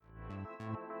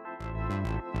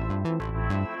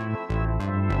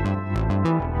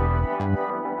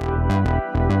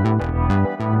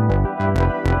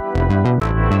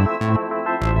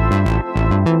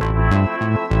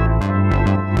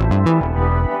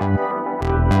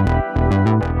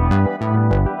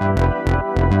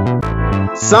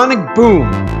Sonic boom,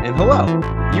 and hello,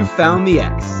 you found the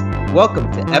X. Welcome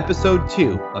to episode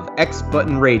 2 of X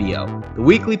Button Radio, the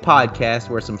weekly podcast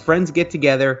where some friends get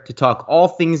together to talk all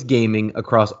things gaming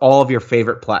across all of your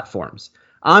favorite platforms.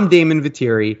 I'm Damon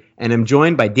Viteri, and I'm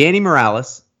joined by Danny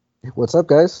Morales. What's up,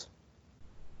 guys?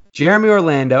 Jeremy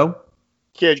Orlando.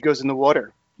 Kid goes in the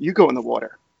water. You go in the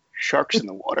water. Sharks in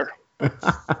the water.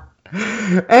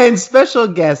 And special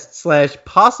guest /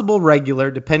 possible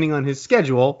regular, depending on his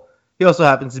schedule. He also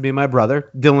happens to be my brother,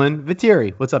 Dylan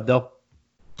Viteri. What's up, Dill?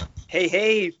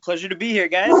 Hey, pleasure to be here,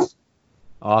 guys.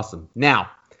 Awesome. Now,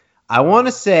 I want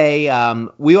to say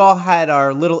we all had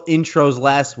our little intros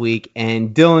last week,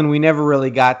 and Dylan, we never really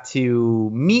got to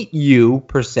meet you,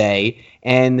 per se.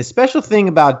 And the special thing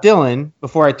about Dylan,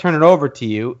 before I turn it over to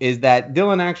you, is that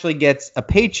Dylan actually gets a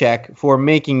paycheck for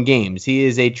making games. He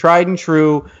is a tried and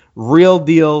true, real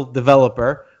deal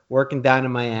developer working down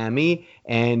in Miami,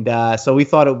 and so we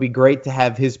thought it would be great to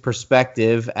have his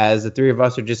perspective, as the three of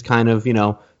us are just kind of,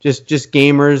 just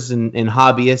gamers and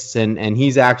hobbyists, and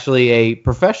he's actually a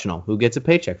professional who gets a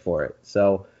paycheck for it.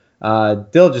 So,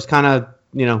 Dill, just kind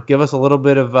of, give us a little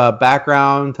bit of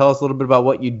background, tell us a little bit about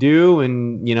what you do,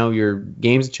 and, your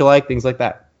games that you like, things like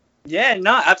that. Yeah,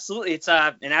 no, absolutely. It's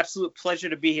an absolute pleasure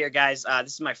to be here, guys.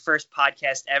 This is my first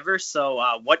podcast ever,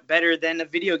 so what better than a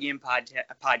video game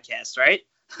podcast, right?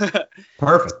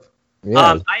 Perfect.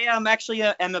 Yeah. I actually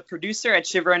am a producer at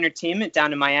Shiver Entertainment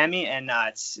down in Miami, and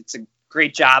it's a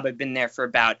great job. I've been there for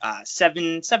about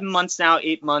 7 months now,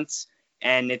 8 months,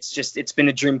 and it's been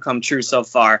a dream come true so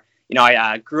far.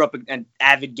 I grew up an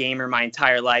avid gamer my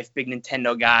entire life, big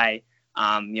Nintendo guy,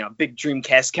 big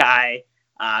Dreamcast guy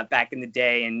back in the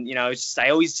day, and I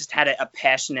always just had a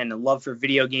passion and a love for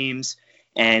video games.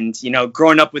 And,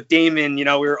 growing up with Damon, we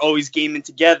were always gaming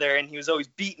together, and he was always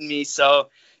beating me. So,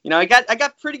 I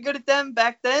got pretty good at them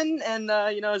back then. And,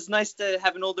 it's nice to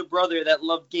have an older brother that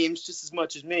loved games just as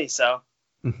much as me. So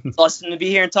it's awesome to be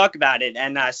here and talk about it.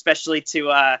 And especially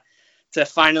to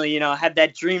finally, have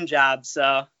that dream job.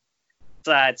 So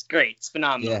it's great. It's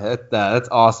phenomenal. Yeah, that's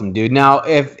awesome, dude. Now,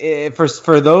 if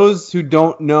for those who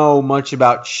don't know much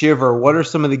about Shiver, what are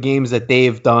some of the games that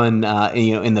they've done,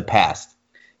 in the past?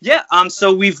 Yeah,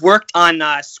 so we've worked on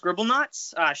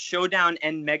Scribblenauts, Showdown,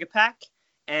 and Megapack,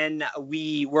 and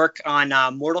we work on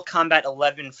Mortal Kombat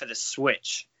 11 for the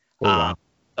Switch. Oh, wow.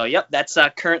 So, yep, that's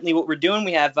currently what we're doing.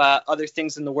 We have other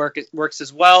things in the works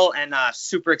as well, and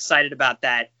super excited about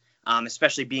that,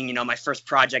 especially being, my first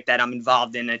project that I'm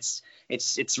involved in. It's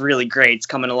really great. It's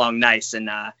coming along nice, and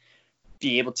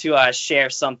be able to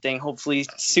share something hopefully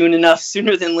sooner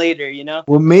than later,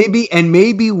 Well, maybe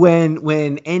when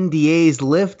NDAs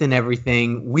lift and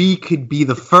everything, we could be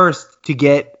the first to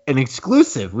get an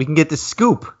exclusive. We can get the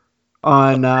scoop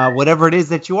on whatever it is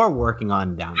that you are working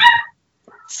on down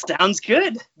there. Sounds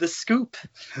good. The scoop.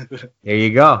 There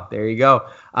you go.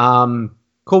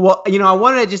 Cool. Well, I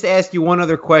wanted to just ask you one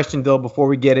other question, Bill, before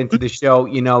we get into the show.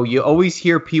 You always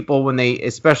hear people when they,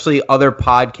 especially other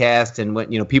podcasts and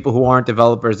when, people who aren't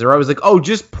developers, they're always like, oh,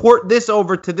 just port this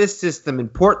over to this system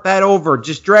and port that over.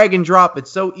 Just drag and drop.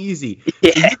 It's so easy.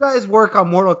 Yeah. You guys work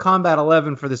on Mortal Kombat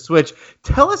 11 for the Switch.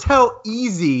 Tell us how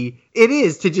easy it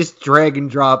is to just drag and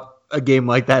drop a game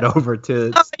like that over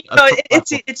to.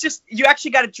 It's just, you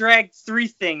actually got to drag 3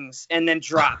 things and then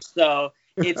drop. So.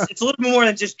 It's a little bit more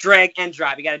than just drag and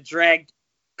drop. You got to drag,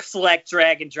 select,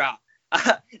 drag, and drop.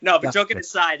 No, but joking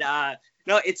aside,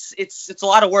 it's a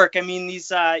lot of work. I mean,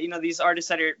 these these artists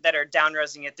that are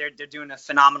down-resing it, they're doing a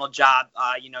phenomenal job.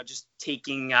 Just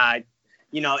taking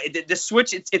the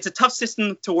Switch. It's a tough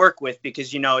system to work with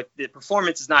because the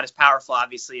performance is not as powerful,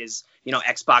 obviously, as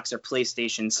Xbox or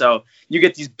PlayStation. So you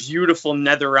get these beautiful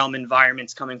NetherRealm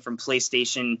environments coming from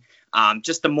PlayStation.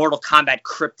 Just the Mortal Kombat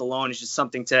crypt alone is just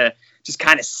something to just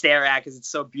kind of stare at because it's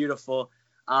so beautiful.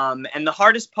 And the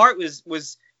hardest part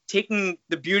was taking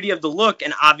the beauty of the look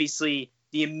and obviously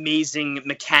the amazing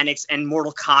mechanics and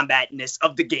Mortal Kombat-ness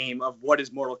of the game, of what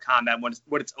is Mortal Kombat,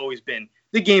 what it's always been.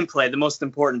 The gameplay, the most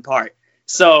important part.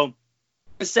 So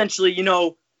essentially,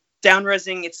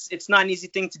 down-resing, it's not an easy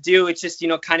thing to do. It's just,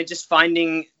 kind of just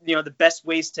finding, the best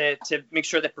ways to make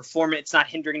sure that it's not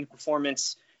hindering the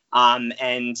performance.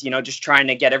 And just trying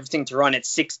to get everything to run at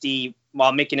 60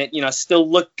 while making it, still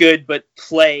look good, but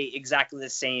play exactly the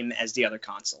same as the other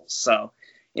consoles. So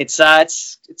it's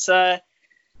a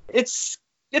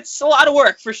lot of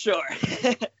work for sure.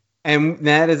 And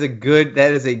that is a good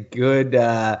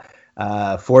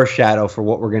foreshadow for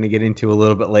what we're going to get into a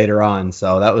little bit later on.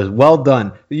 So that was well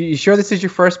done. You sure this is your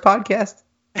first podcast?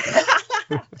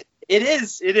 It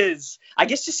is. I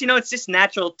guess just, it's just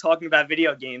natural talking about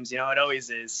video games. It always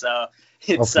is. So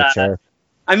it's, for sure.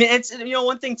 I mean, it's,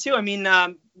 one thing too. I mean,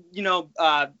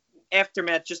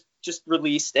 Aftermath just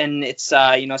released, and it's,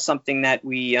 something that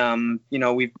we,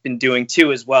 we've been doing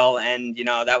too as well. And,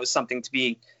 that was something to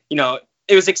be,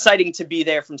 it was exciting to be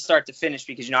there from start to finish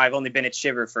because, I've only been at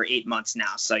Shiver for 8 months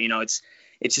now. So, it's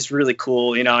just really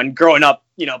cool, and growing up,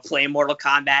 playing Mortal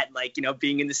Kombat, like,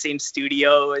 being in the same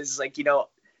studio as, like,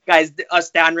 guys,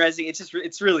 us down-resing,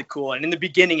 it's really cool. And in the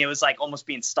beginning, it was like almost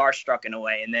being starstruck in a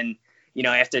way. And then,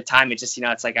 after a time, it just,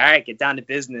 it's like, all right, get down to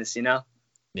business,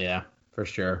 Yeah, for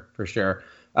sure.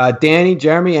 Danny,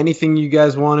 Jeremy, anything you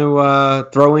guys want to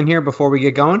throw in here before we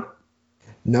get going?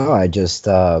 No, I just,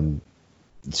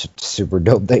 it's super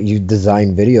dope that you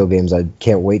design video games. I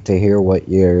can't wait to hear what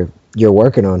you're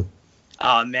working on.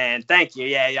 Oh man, thank you.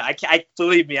 Yeah. I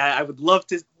believe me, I would love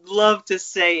to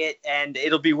say it, and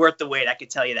it'll be worth the wait. I can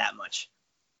tell you that much.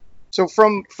 So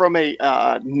from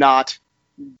a not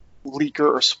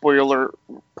leaker or spoiler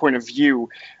point of view,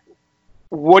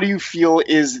 what do you feel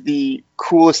is the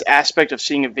coolest aspect of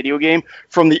seeing a video game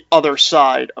from the other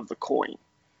side of the coin?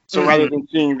 So rather than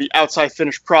seeing the outside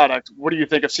finished product, what do you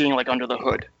think of seeing like under the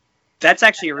hood? That's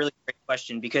actually a really great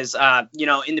question because, in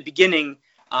the beginning,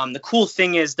 the cool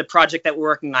thing is the project that we're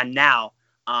working on now,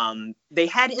 they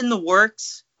had in the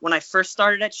works when I first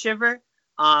started at Shiver.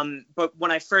 But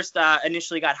when I first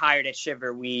initially got hired at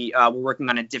Shiver, we were working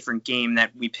on a different game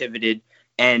that we pivoted.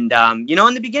 And, in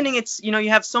the beginning, it's, you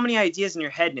have so many ideas in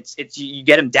your head and it's you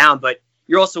get them down, but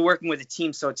you're also working with a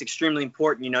team. So it's extremely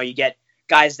important. You get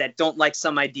guys that don't like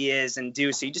some ideas and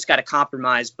do, so you just got to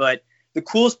compromise. But the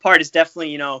coolest part is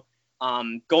definitely,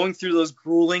 going through those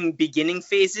grueling beginning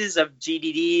phases of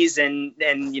GDDs and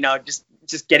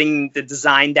just getting the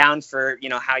design down for,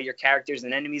 how your characters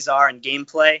and enemies are and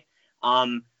gameplay.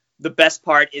 The best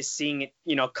part is seeing it,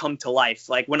 come to life.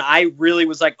 Like when I really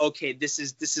was like, okay, this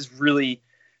is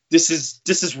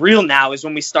real now, is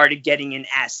when we started getting in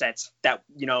assets that,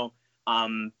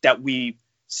 that we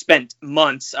spent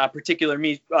months, particularly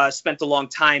me, spent a long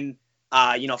time,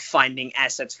 finding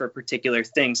assets for a particular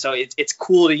thing. So it's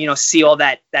cool to, see all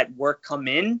that work come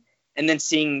in and then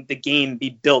seeing the game be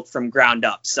built from ground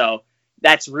up. So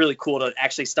that's really cool to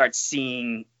actually start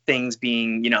seeing things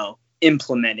being,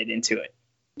 implemented into it.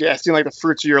 Yeah, seeing like the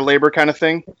fruits of your labor kind of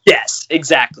thing. Yes,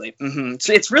 exactly. Mm-hmm.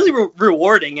 So it's really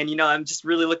rewarding. And, I'm just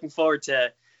really looking forward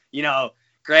to,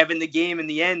 grabbing the game in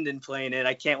the end and playing it.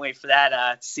 I can't wait for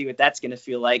that, to see what that's going to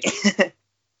feel like.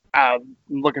 I'm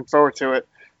looking forward to it.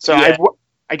 So yeah.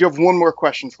 I do have one more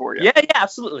question for you. Yeah,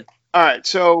 absolutely. All right.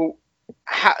 So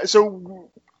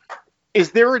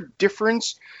is there a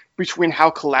difference between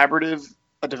how collaborative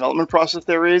a development process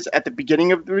there is at the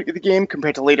beginning of the game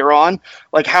compared to later on?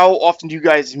 Like how often do you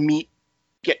guys meet,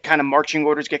 get kind of marching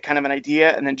orders, get kind of an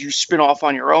idea, and then do you spin off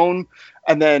on your own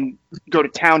and then go to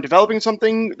town developing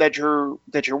something that you're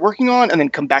working on and then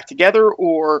come back together?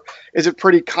 Or is it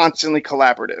pretty constantly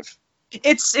collaborative?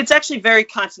 It's actually very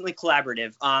constantly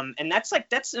collaborative. And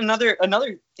that's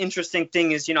another interesting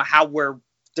thing is, how we're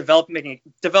developing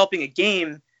a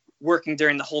game working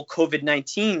during the whole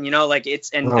COVID-19, like it's,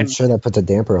 and I'm sure that puts a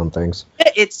damper on things.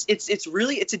 It's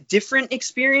really a different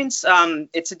experience.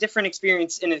 It's a different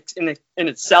experience in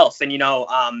itself, and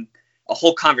a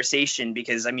whole conversation,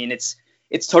 because I mean it's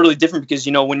totally different because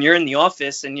when you're in the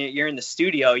office and you're in the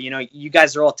studio, you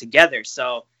guys are all together.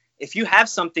 So if you have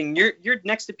something, you're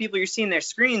next to people, you're seeing their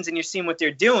screens and you're seeing what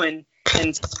they're doing,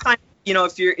 and sometimes,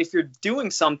 if you're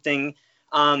doing something,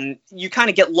 you kind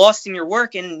of get lost in your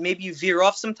work and maybe you veer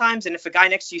off sometimes. And if a guy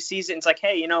next to you sees it and it's like,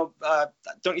 hey,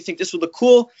 don't you think this would look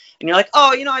cool? And you're like,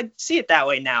 oh, I see it that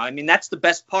way now. I mean, that's the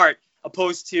best part,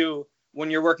 opposed to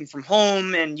when you're working from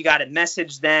home and you got to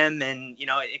message them and,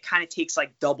 it kind of takes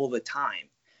like double the time.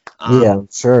 Yeah, I'm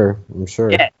sure.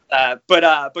 Yeah.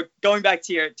 But going back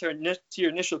to your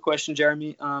initial question,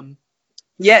 Jeremy,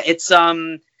 yeah, it's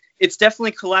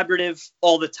definitely collaborative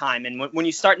all the time. And when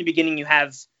you start in the beginning, you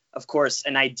have, of course,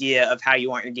 an idea of how you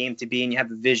want your game to be, and you have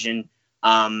a vision.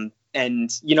 And,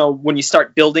 when you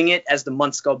start building it as the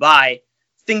months go by,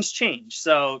 things change.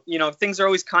 So, things are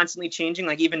always constantly changing.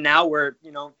 Like even now we're,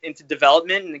 into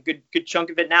development and a good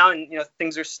chunk of it now. And,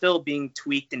 things are still being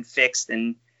tweaked and fixed.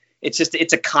 And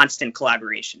it's a constant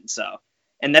collaboration. So,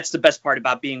 and that's the best part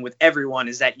about being with everyone,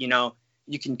 is that,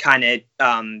 you can kind of,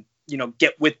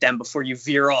 get with them before you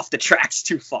veer off the tracks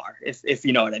too far, if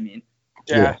you know what I mean.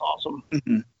 Yeah. That's awesome.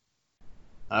 Mm-hmm.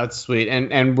 That's sweet,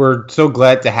 and we're so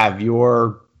glad to have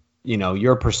your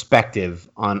perspective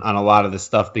on a lot of this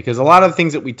stuff, because a lot of the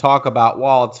things that we talk about,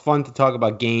 while it's fun to talk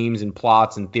about games and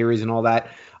plots and theories and all that,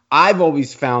 I've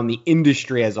always found the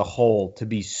industry as a whole to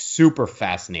be super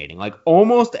fascinating, like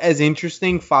almost as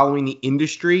interesting following the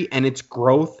industry and its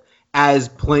growth as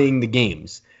playing the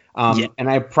games. And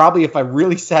I probably, if I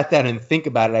really sat down and think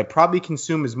about it, I probably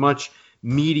consume as much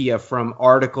media from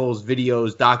articles,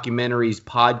 videos, documentaries,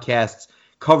 podcasts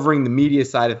covering the media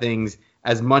side of things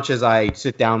as much as I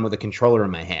sit down with a controller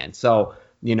in my hand. So,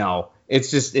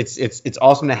 it's just it's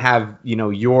awesome to have,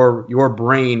 your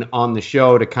brain on the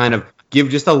show to kind of give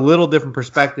just a little different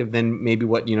perspective than maybe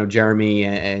what, Jeremy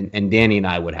and Danny and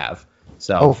I would have.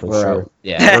 So sure.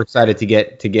 Yeah, we're excited to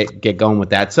get going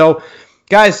with that. So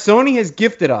guys, Sony has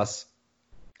gifted us,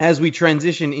 as we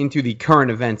transition into the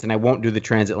current events, and I won't do the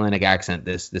transatlantic accent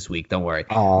this week, don't worry.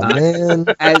 Oh man.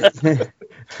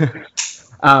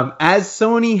 As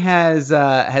Sony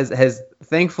has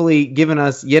thankfully given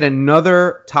us yet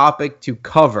another topic to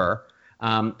cover,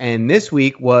 and this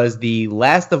week was the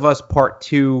Last of Us Part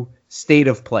 2 State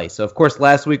of Play. So, of course,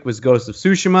 last week was Ghost of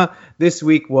Tsushima. This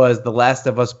week was The Last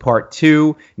of Us Part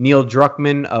 2. Neil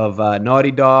Druckmann of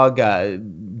Naughty Dog,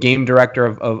 game director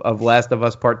of Last of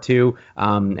Us Part 2,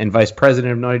 and vice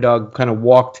president of Naughty Dog, kind of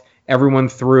walked everyone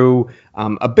through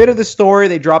a bit of the story.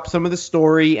 They dropped some of the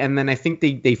story, and then I think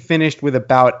they finished with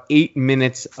about 8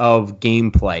 minutes of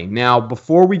gameplay. Now,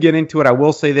 before we get into it, I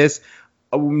will say this.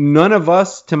 None of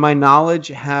us, to my knowledge,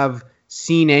 have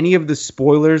seen any of the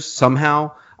spoilers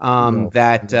somehow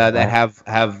that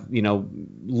have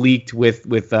leaked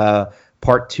with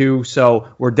Part 2. So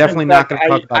we're definitely not going to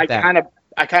talk about that.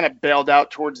 I kind of bailed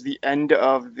out towards the end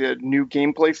of the new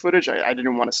gameplay footage. I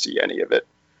didn't want to see any of it.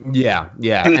 Yeah.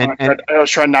 And I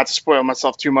was trying not to spoil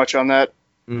myself too much on that.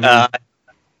 Mm-hmm.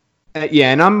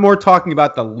 And I'm more talking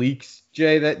about the leaks,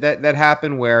 Jay, that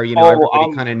happen where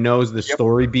everybody kind of knows the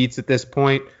story beats at this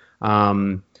point.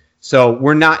 So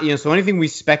we're not, so anything we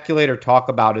speculate or talk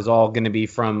about is all going to be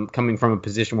coming from a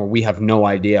position where we have no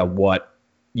idea what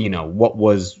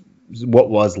was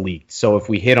leaked. So if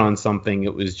we hit on something,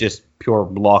 it was just pure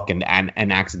luck and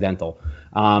accidental.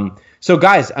 So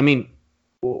guys, I mean,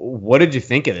 what did you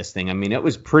think of this thing? I mean, it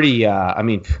was pretty,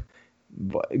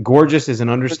 gorgeous is an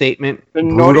understatement. The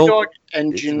Naughty Dog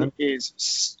engine is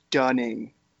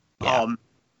stunning. Yeah.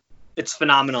 It's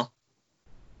phenomenal.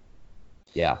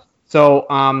 Yeah. So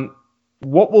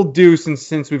what we'll do,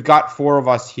 since we've got 4 of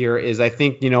us here, is I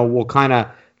think, we'll kind of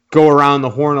go around the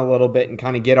horn a little bit and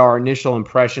kind of get our initial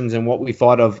impressions and what we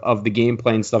thought of the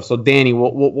gameplay and stuff. So Danny,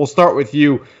 we'll start with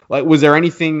you. Like, was there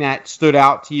anything that stood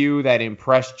out to you that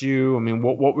impressed you? I mean,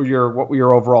 what were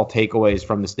your overall takeaways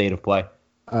from the State of Play?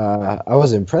 I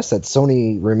was impressed that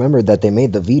Sony remembered that they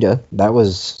made the Vita. That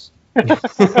was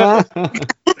that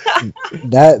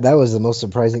was the most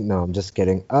surprising. No, I'm just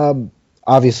kidding.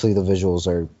 Obviously the visuals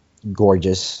are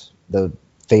gorgeous. The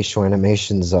facial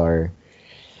animations are,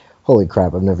 holy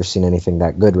crap, I've never seen anything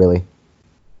that good, really.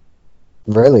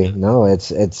 Really? No,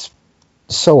 it's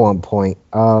so on point.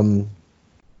 Gameplay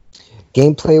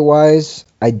wise,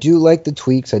 I do like the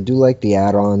tweaks, I do like the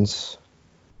add-ons.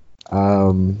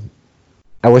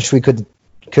 I wish we could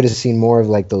have seen more of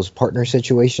like those partner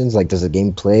situations. Like, does the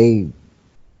game play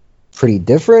pretty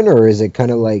different, or is it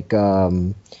kind of like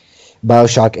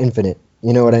BioShock Infinite?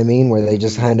 You know what I mean? Where they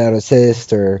just hand out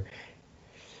assist or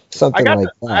something like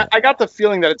that. I got the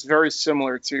feeling that it's very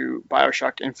similar to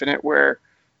BioShock Infinite, where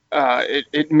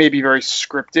it may be very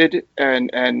scripted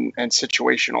and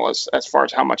situational as far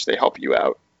as how much they help you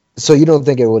out. So you don't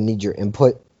think it will need your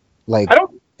input? Like,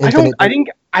 I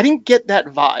didn't get that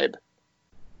vibe.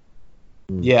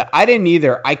 Yeah, I didn't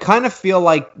either. I kind of feel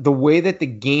like the way that the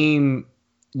game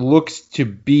looks to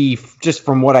be, just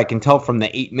from what I can tell from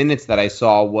the 8 minutes that I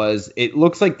saw, was it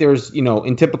looks like there's,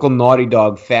 in typical Naughty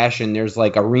Dog fashion, there's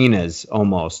like arenas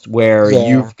almost where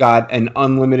you've got an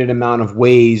unlimited amount of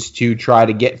ways to try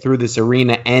to get through this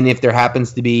arena. And if there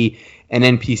happens to be an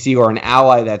NPC or an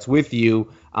ally that's with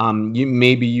you,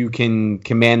 maybe you can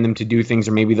command them to do things,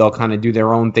 or maybe they'll kind of do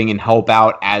their own thing and help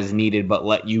out as needed, but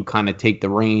let you kind of take the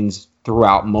reins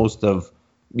throughout most of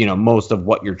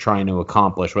what you're trying to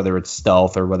accomplish, whether it's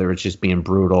stealth or whether it's just being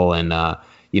brutal and the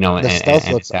stealth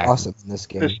looks awesome in this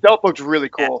game. The stealth looks really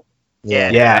cool.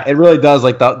 Yeah, it really does.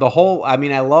 Like the whole, I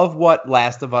mean, I love what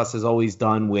Last of Us has always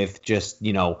done with just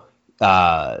hearing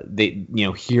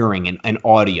and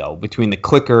audio between the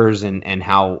clickers and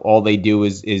how all they do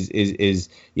is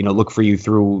look for you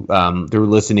through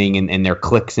listening and their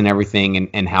clicks and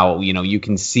everything, and how you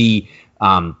can see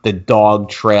the dog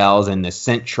trails and the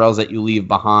scent trails that you leave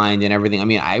behind and everything. I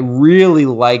mean, I really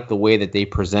like the way that they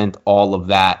present all of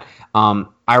that.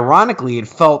 Ironically, it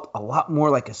felt a lot more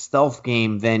like a stealth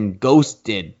game than Ghost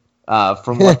did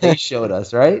from what they showed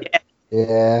us, right?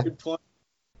 Yeah. Good point.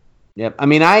 Yep. I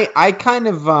mean, I kind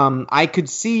of I could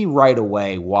see right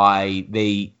away why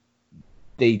they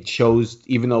chose,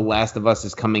 even though Last of Us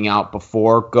is coming out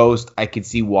before Ghost, I could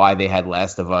see why they had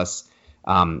Last of Us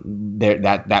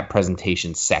that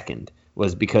presentation second,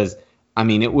 was because, I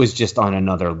mean, it was just on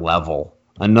another level.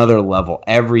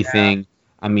 Everything. Yeah.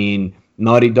 I mean,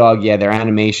 Naughty Dog, yeah, their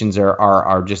animations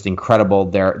are just incredible.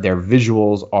 Their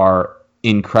visuals are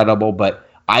incredible, but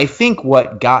I think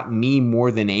what got me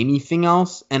more than anything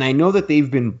else, and I know that they've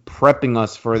been prepping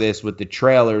us for this with the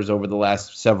trailers over the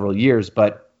last several years,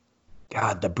 but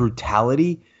God, the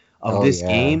brutality of this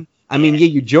game. I mean, yeah,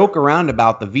 you joke around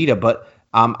about the Vita, but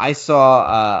I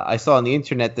saw on the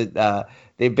internet that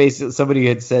they basically, somebody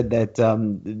had said that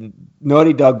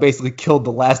Naughty Dog basically killed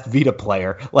the last Vita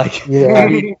player, like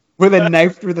with a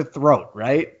knife through the throat,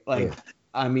 right? Like,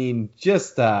 I mean,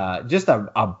 just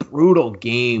a brutal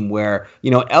game where,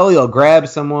 you know, Ellie will grab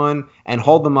someone and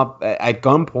hold them up at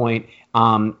gunpoint,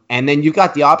 and then you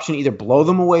got the option to either blow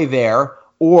them away there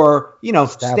or, you know,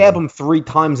 stab them 3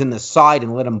 times in the side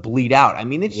and let them bleed out. I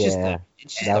mean, it's just a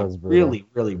really,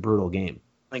 really brutal game.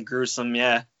 Like gruesome,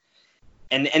 yeah.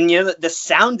 And you know, the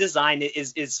sound design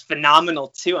is phenomenal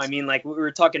too. I mean, like we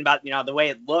were talking about, you know, the way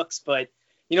it looks, but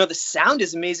you know, the sound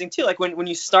is amazing too. Like when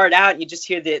you start out, you just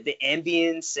hear the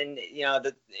ambience, and you know,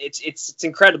 it's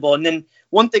incredible. And then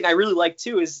one thing I really like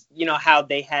too is, you know, how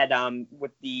they had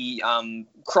with the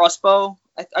crossbow,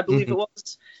 I believe it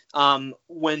was,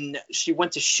 when she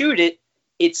went to shoot it,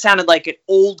 it sounded like an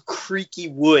old creaky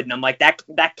wood, and I'm like,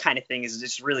 that kind of thing is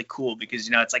just really cool, because,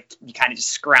 you know, it's like you kind of just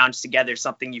scrounge together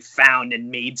something you found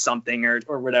and made something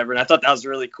or whatever, and I thought that was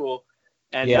really cool.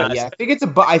 And, I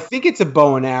think it's a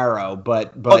bow and arrow,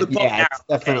 but yeah, it's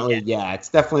definitely it's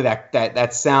definitely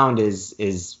that sound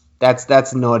is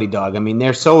that's Naughty Dog. I mean,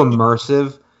 they're so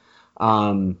immersive.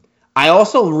 I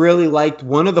also really liked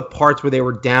one of the parts where they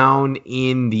were either down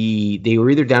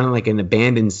in like an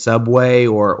abandoned subway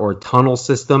or tunnel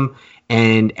system,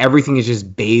 and everything is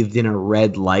just bathed in a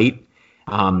red light.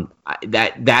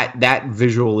 That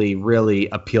visually really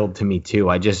appealed to me too.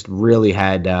 I just really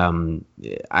had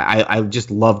I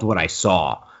just loved what I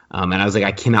saw. And I was like,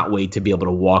 I cannot wait to be able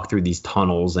to walk through these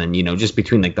tunnels, and, you know, just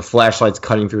between like the flashlights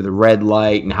cutting through the red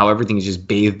light and how everything is just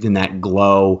bathed in that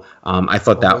glow. I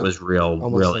thought that was real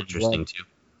interesting too.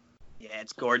 Yeah,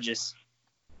 it's gorgeous.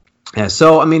 Yeah,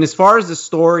 so I mean, as far as the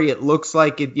story, it looks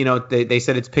like it. You know, they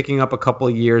said it's picking up a couple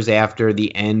of years after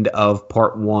the end of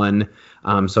part 1.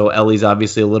 So Ellie's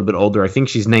obviously a little bit older. I think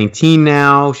she's 19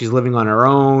 now. She's living on her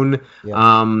own.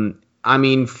 Yeah. I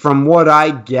mean, from what I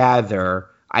gather,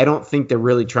 I don't think they're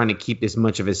really trying to keep this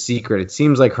much of a secret. It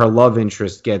seems like her love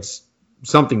interest gets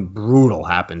something brutal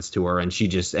happens to her,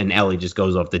 and Ellie just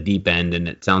goes off the deep end, and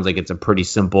it sounds like it's a pretty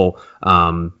simple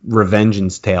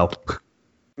revengeance tale.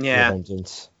 Yeah.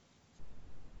 Revengeance.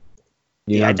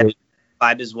 Yeah,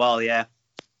 vibe as well. Yeah.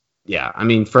 Yeah, I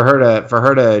mean, for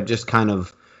her to just kind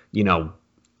of, you know,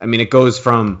 I mean, it goes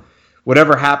from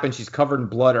whatever happened, she's covered in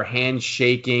blood, her hand's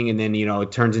shaking, and then, you know,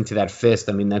 it turns into that fist.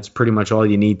 I mean, that's pretty much all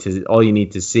you need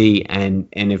to see. And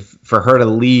if for her to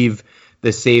leave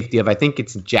the safety of, I think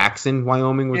it's Jackson,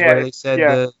 Wyoming was where they said.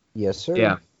 Yeah. Yes, sir.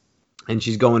 Yeah. And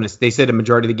she's going to, they said a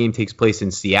majority of the game takes place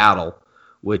in Seattle,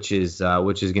 which is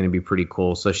going to be pretty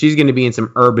cool. So she's going to be in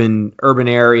some urban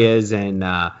areas, and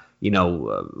you know,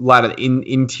 a lot of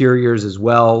interiors as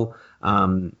well.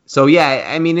 So yeah,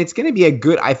 I mean, it's going to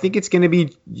be I think it's going to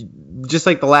be just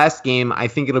like the last game. I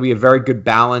think it'll be a very good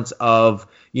balance of,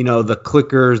 you know, the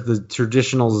clickers, the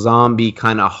traditional zombie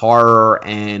kind of horror,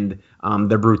 and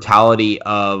the brutality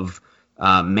of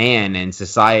man and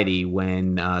society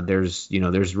when there's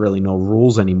really no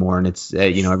rules anymore, and it's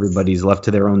you know, everybody's left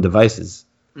to their own devices.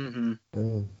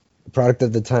 Mm-hmm. Product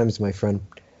of the times, my friend.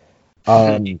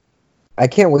 I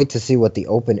can't wait to see what the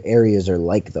open areas are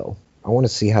like, though. I want to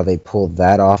see how they pull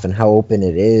that off and how open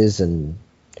it is, and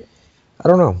I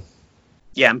don't know.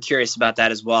 Yeah, I'm curious about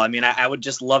that as well. I mean, I would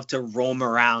just love to roam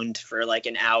around for like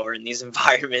an hour in these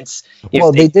environments.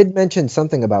 Well, they did mention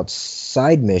something about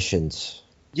side missions.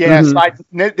 Yeah,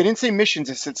 they didn't say missions,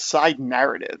 it said side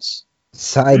narratives.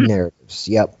 Side narratives,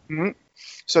 yep. Mm-hmm.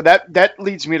 So that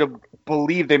leads me to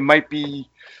believe they might be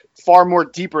far more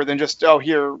deeper than just,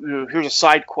 here's a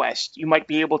side quest. You might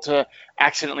be able to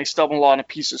accidentally stumble on a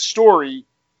piece of story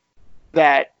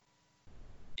that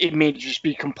it may just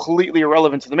be completely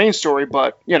irrelevant to the main story,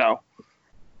 but, you know,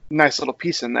 nice little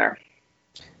piece in there.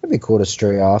 It'd be cool to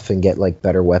stray off and get like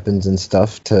better weapons and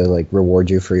stuff to like reward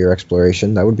you for your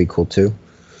exploration. That would be cool too.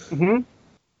 Mm-hmm.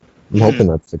 I'm hoping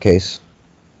that's the case.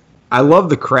 I love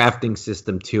the crafting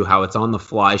system too, how it's on the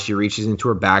fly. She reaches into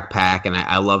her backpack, and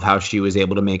I love how she was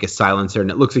able to make a silencer,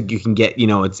 and it looks like you can get,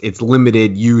 it's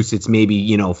limited use. It's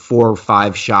maybe, 4 or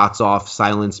 5 shots off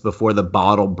silence before the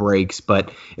bottle breaks,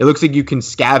 but it looks like you can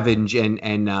scavenge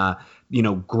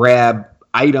and grab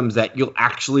items that you'll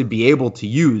actually be able to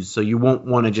use, so you won't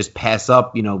want to just pass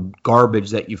up, garbage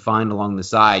that you find along the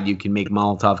side. You can make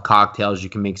Molotov cocktails, you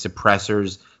can make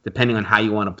suppressors, depending on how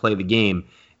you want to play the game.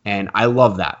 And I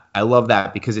love that. I love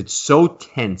that because it's so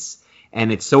tense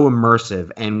and it's so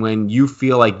immersive. And when you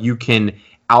feel like you can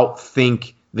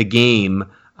outthink the game,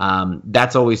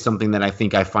 that's always something that I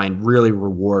think I find really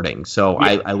rewarding. So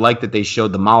yeah. I like that they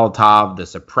showed the Molotov, the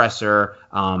suppressor,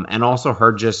 and also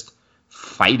her just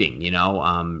fighting,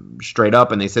 straight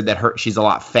up. And they said that she's a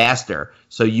lot faster.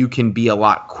 So you can be a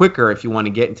lot quicker if you want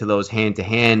to get into those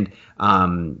hand-to-hand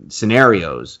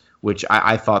scenarios, which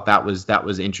I thought that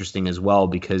was interesting as well,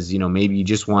 because maybe you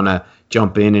just want to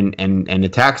jump in and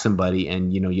attack somebody,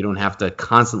 and you don't have to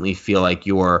constantly feel like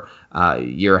you're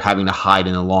having to hide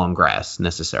in the long grass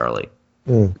necessarily.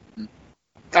 I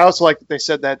also like that they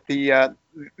said that the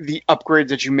upgrades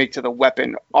that you make to the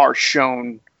weapon are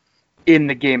shown in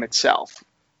the game itself.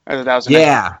 That was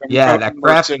that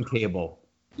crafting table.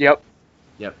 Yep,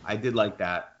 I did like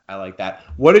that. I like that.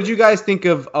 What did you guys think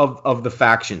of the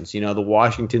factions? The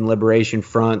Washington Liberation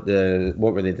Front,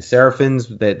 what were they? The Seraphins?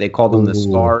 They called them the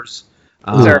Scars.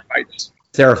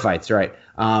 Seraphites, right.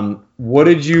 What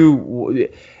did you...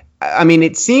 I mean,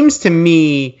 it seems to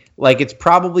me like it's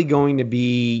probably going to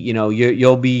be,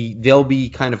 they'll be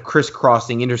kind of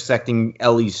crisscrossing, intersecting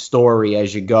Ellie's story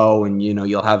as you go, and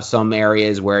you'll have some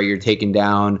areas where you're taking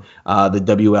down the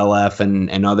WLF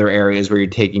and other areas where you're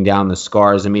taking down the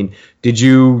Scars. I mean, did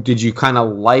you kind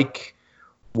of like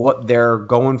what they're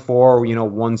going for?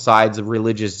 One side's of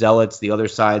religious zealots, the other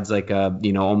side's like a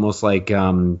almost like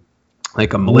a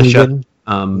militia.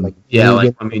 Was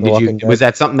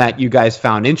that something that you guys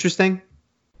found interesting?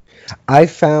 I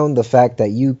found the fact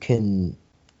that you can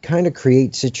kind of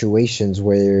create situations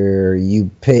where you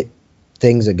pit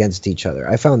things against each other.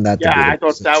 I found that. Yeah, I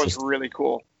thought that was really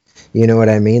cool. You know what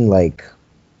I mean? Like,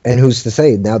 and who's to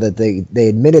say now that they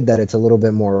admitted that it's a little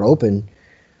bit more open,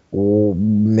 well,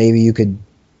 maybe you could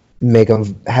make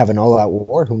them have an all-out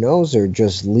war. Who knows? Or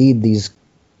just lead the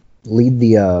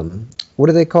what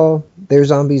do they call their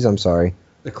zombies? I'm sorry.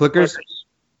 The clickers?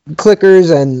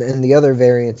 Clickers and the other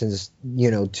variants is,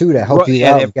 too, to help you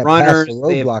out. They have runners,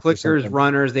 they have clickers,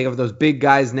 runners. They have those big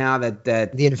guys now that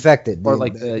the infected, or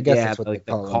like the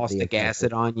caustic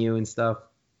acid on you and stuff.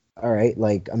 All right,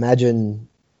 like imagine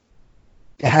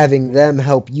having them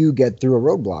help you get through a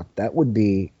roadblock. That would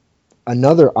be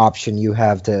another option you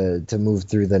have to move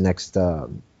through the next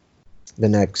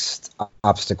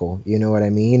obstacle. You know what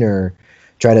I mean? Or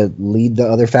try to lead the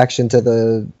other faction to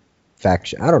the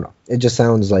faction. I don't know. It just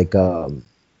sounds like you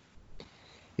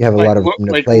have a lot of room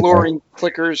to play luring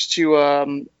clickers to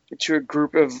a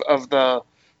group of the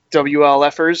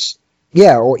WLFers.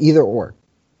 Yeah, or either or.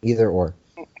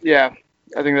 Yeah,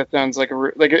 I think that sounds like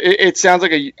it sounds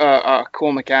like a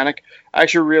cool mechanic. I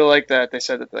actually really like that they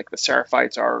said that like the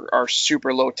Seraphites are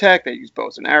super low tech. They use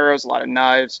bows and arrows, a lot of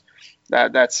knives.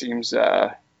 That seems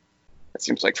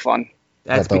like fun.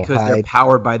 That's because they're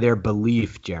powered by their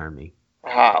belief, Jeremy.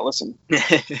 Listen.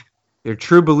 They're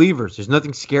true believers. There's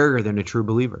nothing scarier than a true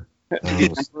believer.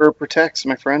 The Emperor protects,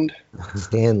 my friend.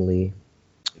 Stanley.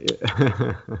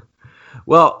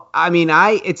 Well, I mean,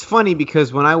 it's funny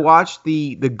because when I watched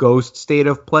the Ghost State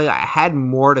of Play, I had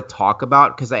more to talk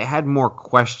about because I had more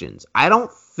questions. I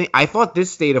thought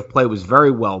this State of Play was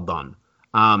very well done.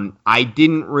 I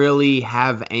didn't really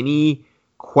have any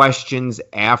questions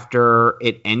after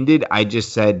it ended. I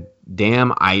just said,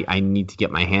 damn, I need to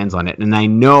get my hands on it. And I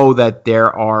know that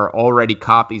there are already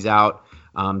copies out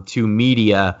to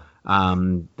media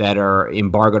that are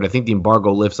embargoed. I think the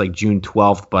embargo lifts like June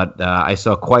 12th, but I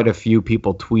saw quite a few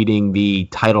people tweeting the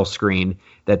title screen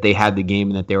that they had the game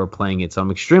and that they were playing it. So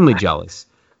I'm extremely jealous.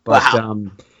 But wow.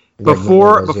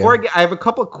 I have a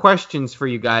couple of questions for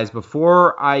you guys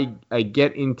before I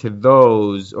get into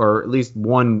those, or at least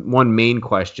one main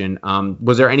question.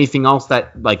 Was there anything else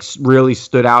that like really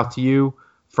stood out to you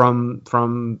from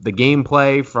the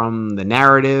gameplay, from the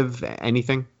narrative,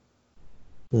 anything?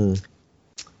 The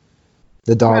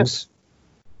dogs.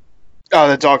 Oh,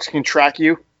 the dogs can track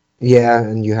you? Yeah,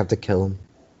 and you have to kill them.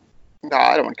 No,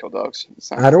 I don't want to kill dogs.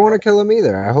 I don't want to kill them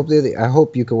either. I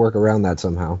hope you could work around that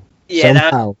somehow. Yeah,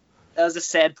 that was a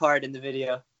sad part in the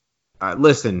video.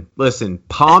 Listen.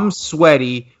 Palms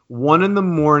sweaty. 1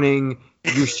 a.m.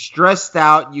 You're stressed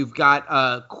out. You've got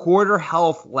a quarter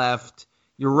health left.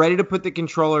 You're ready to put the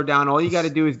controller down. All you got to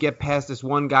do is get past this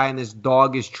one guy, and this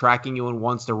dog is tracking you and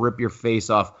wants to rip your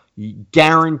face off.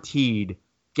 Guaranteed,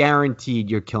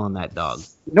 you're killing that dog.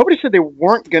 Nobody said they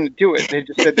weren't going to do it. They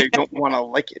just said they don't want to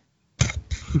like it.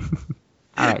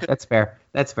 All right, that's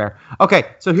fair. Okay,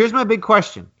 so here's my big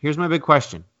question.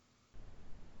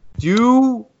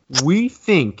 Do we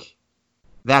think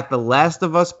that The Last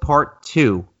of Us Part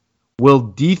 2 will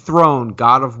dethrone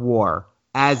God of War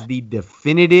as the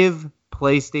definitive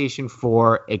PlayStation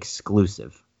 4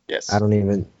 exclusive? Yes. I don't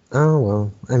even. Oh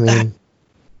well, I mean,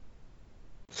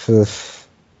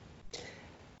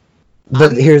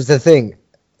 but here's the thing.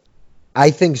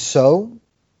 I think so,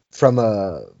 from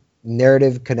a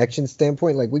narrative connection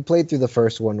standpoint. Like, we played through the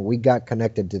first one, we got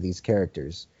connected to these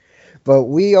characters, but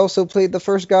we also played the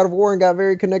first God of War and got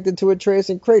very connected to Atreus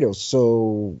and Kratos.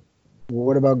 So,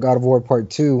 what about God of War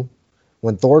Part 2?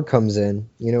 When Thor comes in,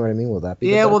 you know what I mean? Will that be?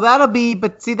 Yeah, well, that'll be,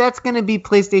 but see, that's going to be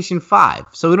PlayStation 5,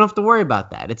 so we don't have to worry about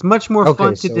that. It's much more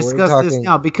fun to discuss this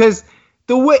now, because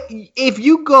the way, if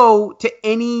you go to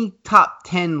any top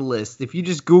 10 list, if you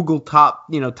just Google top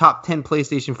 10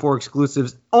 PlayStation 4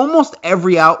 exclusives, almost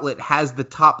every outlet has the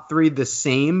top 3 the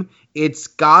same. It's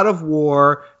God of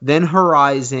War, then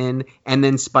Horizon, and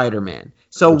then Spider-Man.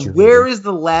 So where is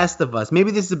The Last of Us? Maybe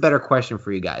this is a better question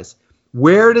for you guys.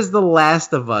 Where does The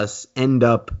Last of Us end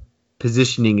up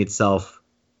positioning itself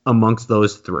amongst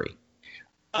those 3?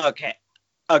 Okay.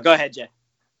 Oh, go ahead, Jay.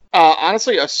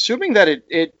 Honestly, assuming that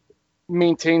it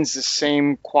maintains the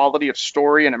same quality of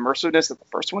story and immersiveness that the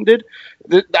first one did,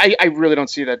 I really don't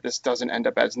see that this doesn't end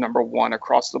up as number 1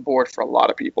 across the board for a lot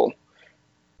of people.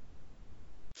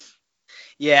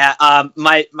 Yeah,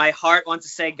 my heart wants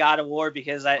to say God of War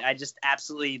because I just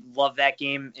absolutely love that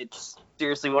game. It's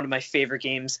seriously one of my favorite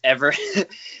games ever.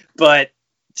 But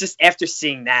just after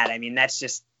seeing that, I mean,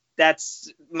 that's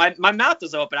my mouth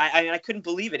was open. I couldn't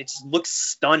believe it. It just looks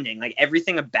stunning. Like,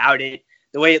 everything about it,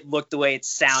 the way it looked, the way it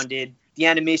sounded, the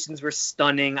animations were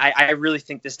stunning. I really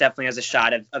think this definitely has a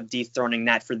shot of dethroning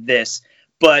that for this.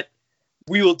 But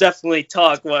we will definitely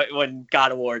talk when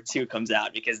God of War 2 comes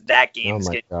out, because that game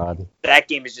that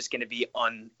game is just going to be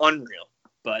unreal.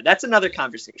 But that's another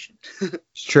conversation.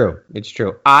 It's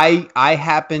true. I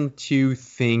happen to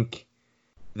think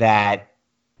that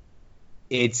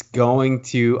it's going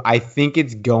to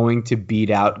beat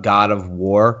out God of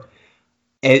War,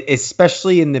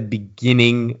 especially in the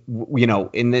beginning,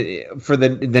 for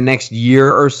the next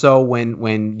year or so, when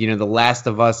The Last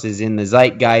of Us is in the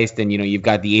zeitgeist, and you've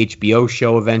got the HBO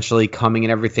show eventually coming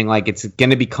and everything. Like, it's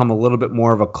going to become a little bit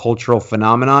more of a cultural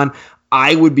phenomenon.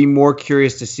 I would be more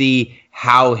curious to see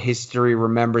how history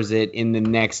remembers it in the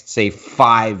next, say,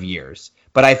 5 years.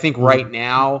 But I think right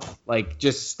now, like,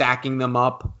 just stacking them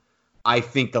up, I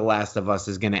think The Last of Us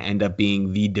is going to end up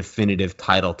being the definitive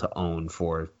title to own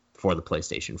for the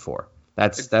PlayStation 4.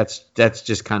 That's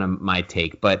just kind of my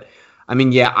take. But I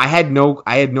mean, yeah, I had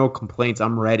no complaints.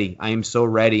 I'm ready. I am so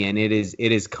ready, and it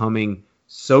is coming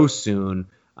so soon.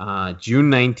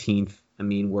 June 19th. I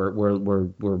mean, we're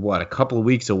what, a couple of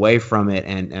weeks away from it,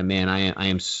 and man, I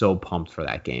am so pumped for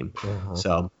that game. Uh-huh.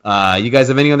 So, you guys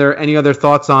have any other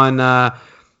thoughts on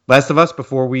Last of Us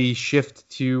before we shift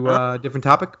to a different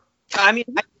topic? I mean,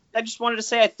 I just wanted to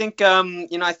say, I think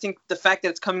the fact that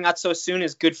it's coming out so soon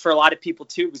is good for a lot of people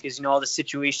too, because all the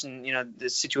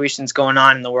situations going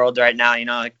on in the world right now.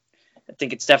 I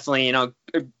think it's definitely going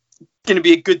to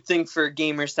be a good thing for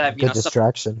gamers to have good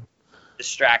distraction.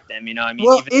 Distract them. I mean,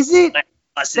 well, even is it?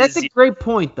 That's a great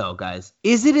point, though, guys.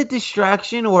 Is it a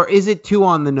distraction, or is it too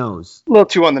on the nose? A little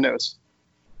too on the nose.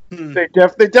 They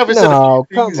definitely said a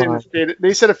few things in the state.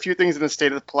 They said a few things in the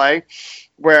state of the play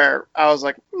where I was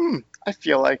like, I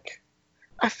feel like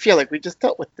we just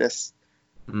dealt with this.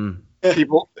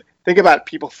 People think about it,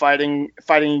 people fighting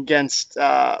against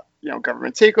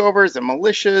government takeovers and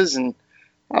militias, and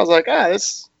I was like,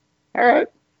 that's all right.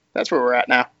 That's where we're at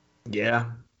now.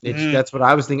 Yeah. That's what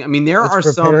I was thinking. I mean, there are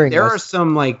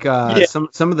some like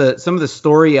some of the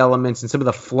story elements and some of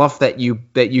the fluff that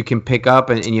you can pick up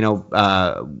and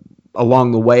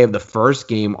along the way of the first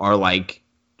game are like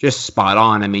just spot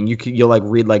on. I mean, you'll like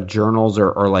read like journals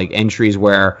or like entries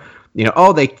where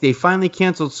they finally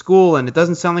canceled school and it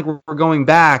doesn't sound like we're going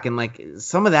back, and like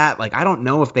some of that, like I don't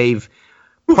know if they've.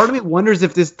 Part of me wonders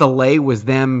if this delay was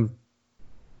them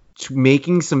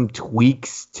making some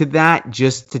tweaks to that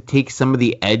just to take some of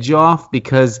the edge off,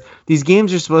 because these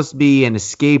games are supposed to be an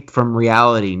escape from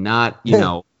reality, not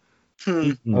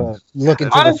looking to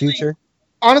the future.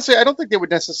 honestly, I don't think they would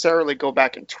necessarily go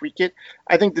back and tweak it.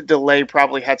 I think the delay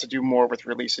probably had to do more with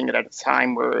releasing it at a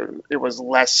time where it was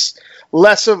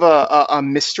less of a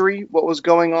mystery what was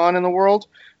going on in the world.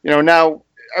 Now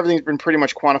everything's been pretty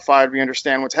much quantified. We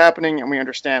understand what's happening, and we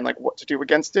understand like what to do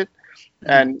against it.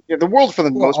 And the world, for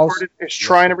the most part, is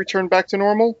trying to return back to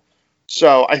normal.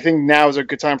 So I think now is a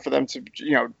good time for them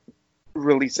to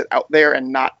release it out there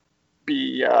and not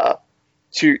be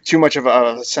too much of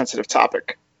a sensitive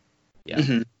topic. Yeah.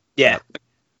 Mm-hmm. Yeah.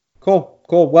 Cool.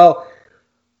 Well,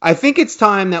 I think it's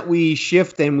time that we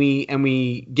shift and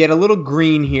we get a little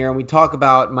green here and we talk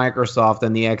about Microsoft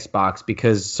and the Xbox,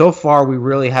 because so far we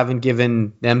really haven't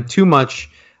given them too much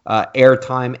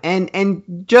airtime,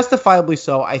 and justifiably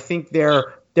so. I think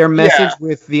their message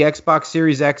with the Xbox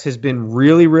Series X has been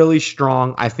really, really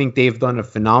strong. I think they've done a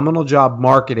phenomenal job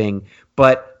marketing,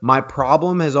 but my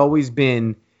problem has always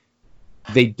been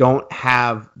they don't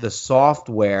have the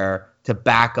software to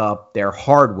back up their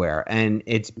hardware, and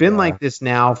it's been like this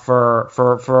now for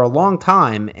a long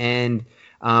time. And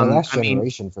the last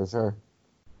generation, for sure.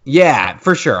 Yeah,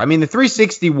 for sure. I mean, the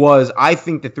 360 was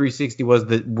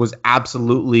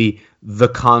absolutely the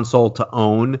console to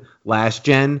own last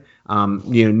gen.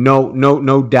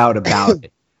 No doubt about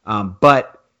it.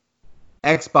 But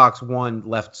Xbox One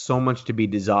left so much to be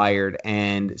desired,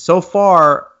 and so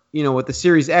far, with the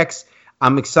Series X,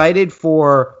 I'm excited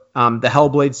for the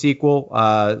Hellblade sequel,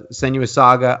 Senua's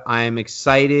Saga. I'm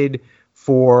excited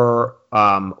for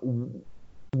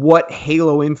what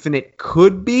Halo Infinite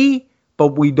could be,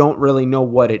 but we don't really know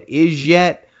what it is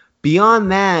yet.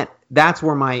 Beyond that, that's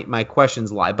where my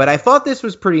questions lie. But I thought this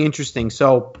was pretty interesting.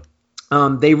 So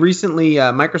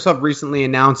Microsoft recently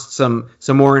announced some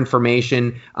more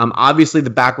information. Obviously, the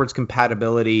backwards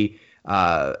compatibility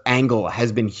angle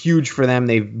has been huge for them.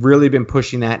 They've really been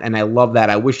pushing that, and I love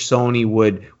that. I wish Sony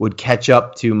would catch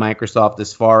up to Microsoft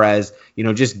as far as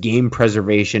just game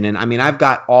preservation. And I mean, I've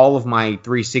got all of my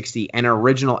 360 and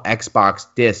original Xbox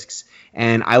discs,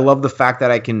 and I love the fact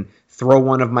that I can throw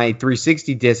one of my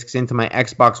 360 discs into my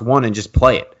Xbox One and just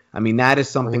play it. I mean, that is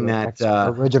something that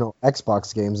original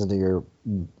Xbox games into your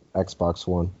Xbox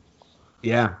One.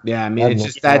 Yeah. I mean, it's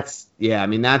just that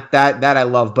I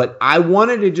love. But I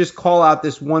wanted to just call out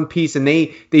this one piece, and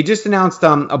they just announced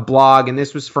a blog, and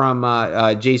this was from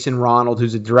Jason Ronald,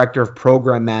 who's a director of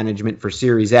program management for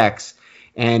Series X,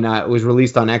 and it was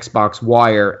released on Xbox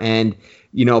Wire. And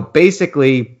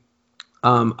basically,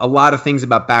 a lot of things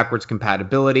about backwards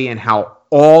compatibility and how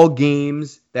all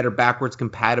games that are backwards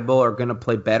compatible are going to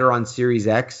play better on Series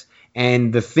X.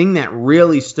 And the thing that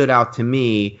really stood out to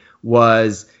me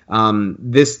was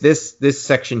this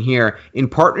section here. In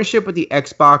partnership with the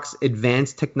Xbox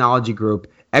Advanced Technology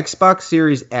Group, Xbox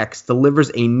Series X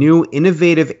delivers a new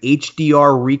innovative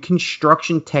HDR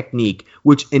reconstruction technique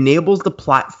which enables the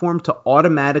platform to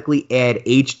automatically add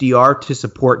HDR to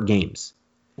support games.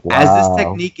 Wow. As this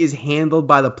technique is handled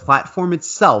by the platform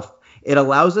itself, it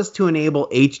allows us to enable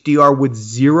HDR with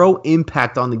zero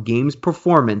impact on the game's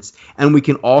performance, and we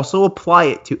can also apply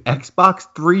it to Xbox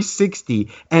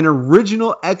 360 and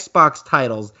original Xbox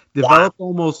titles developed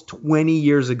almost 20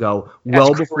 years ago,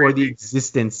 well before the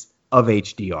existence of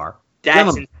HDR.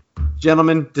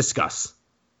 Gentlemen, discuss.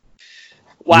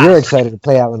 Wow. You're excited to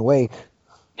play Alan Wake.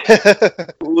 You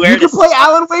can play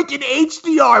Alan Wake in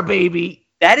HDR, baby.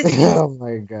 That is oh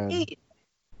my god.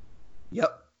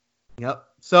 Yep.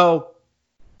 So,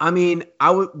 I mean,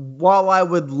 while I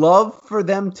would love for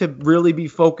them to really be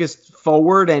focused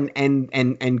forward and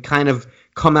kind of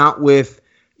come out with,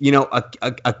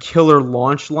 a killer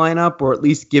launch lineup, or at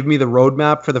least give me the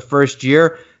roadmap for the first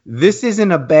year, this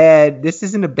isn't a bad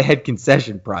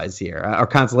concession prize here, or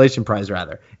consolation prize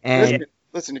rather. And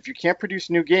listen, if you can't produce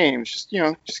new games, just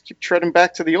keep treading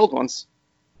back to the old ones.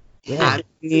 Yeah. I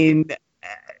mean,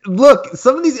 look,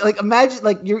 some of these,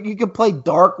 imagine, you could play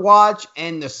Dark Watch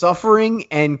and The Suffering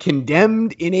and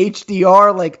Condemned in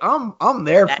HDR. I'm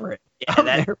there for it.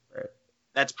 Yeah,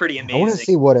 that's pretty amazing. I want to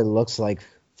see what it looks like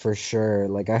for sure.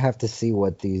 I have to see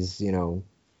what these,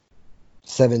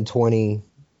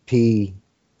 720p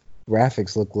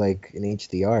graphics look like in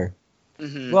HDR.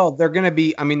 Mm-hmm. Well,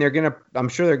 I'm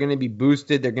sure they're going to be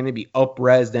boosted. They're going to be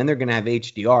up-resed, and they're going to have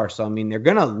HDR. So, I mean, they're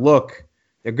going to look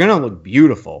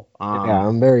beautiful.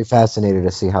 I'm very fascinated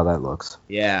to see how that looks.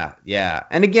 Yeah.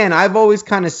 And again, I've always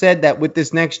kind of said that with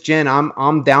this next gen,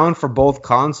 I'm down for both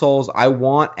consoles. I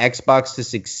want Xbox to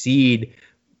succeed.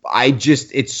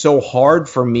 It's so hard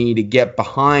for me to get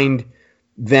behind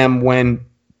them when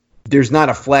there's not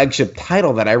a flagship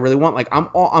title that I really want.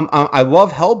 I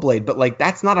love Hellblade, but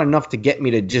that's not enough to get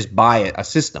me to just buy a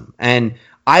system. And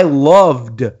I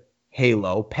loved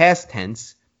Halo, past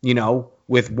tense,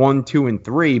 with 1, 2, and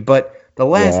 3, but the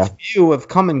last few have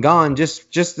come and gone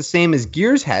just the same as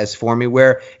Gears has for me,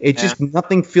 where it just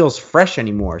nothing feels fresh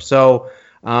anymore. So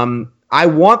I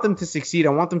want them to succeed. I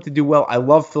want them to do well. I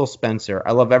love Phil Spencer.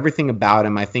 I love everything about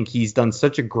him. I think he's done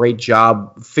such a great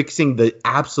job fixing the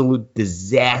absolute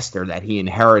disaster that he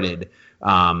inherited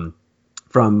from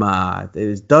it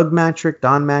was Doug Matrick,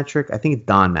 Don Matrick. I think it's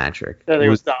Don Matrick. I think it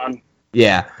was Don.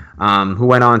 Yeah, who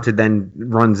went on to then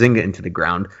run Zynga into the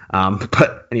ground.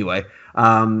 But anyway,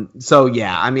 so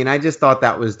yeah, I mean, I just thought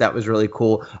that was really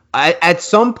cool. At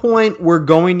some point, we're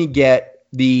going to get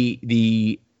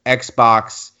the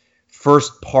Xbox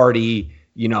first party,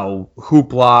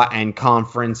 hoopla and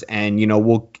conference, and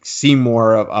we'll see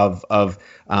more of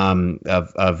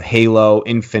Halo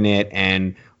Infinite,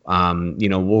 and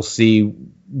we'll see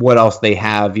what else they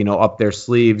have up their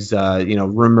sleeves.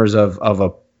 Rumors of a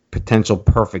potential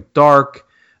Perfect Dark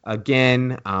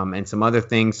again, and some other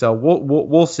things. So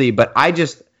we'll see. But I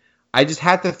just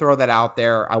had to throw that out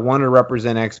there. I want to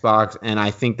represent Xbox, and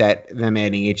I think that them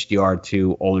adding HDR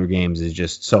to older games is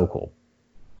just so cool.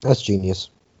 That's genius.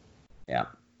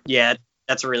 Yeah,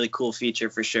 that's a really cool feature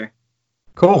for sure.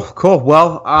 Cool.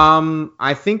 Well,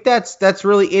 I think that's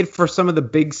really it for some of the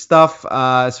big stuff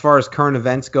as far as current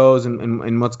events goes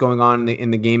and what's going on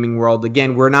in the gaming world.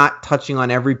 Again, we're not touching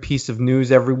on every piece of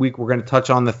news every week. We're going to touch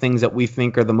on the things that we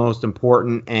think are the most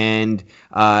important and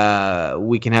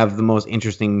we can have the most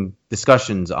interesting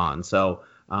discussions on. So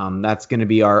that's going to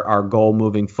be our goal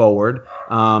moving forward.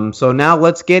 So now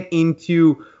let's get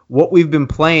into what we've been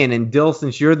playing. And Dill,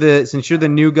 since you're the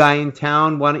new guy in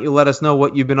town, why don't you let us know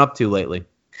what you've been up to lately?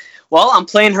 Well, I'm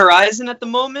playing Horizon at the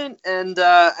moment, and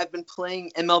I've been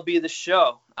playing MLB The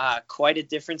Show. Quite a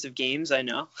difference of games, I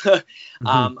know.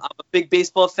 I'm a big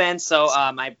baseball fan, so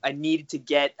I needed to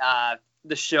get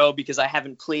The Show because I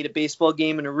haven't played a baseball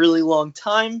game in a really long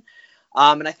time,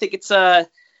 and I think it's a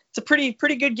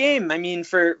pretty good game. I mean,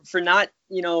 for not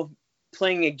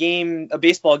playing a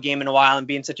baseball game in a while and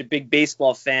being such a big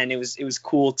baseball fan, it was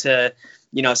cool to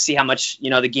see how much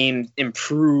the game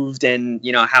improved and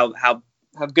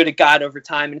how good it got over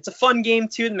time. And it's a fun game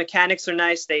too. The mechanics are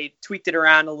nice. They tweaked it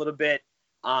around a little bit.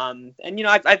 And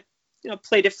I've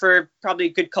played it for probably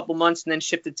a good couple months and then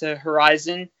shipped it to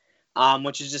Horizon,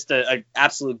 which is just a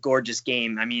absolute gorgeous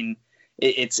game. I mean,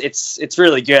 it's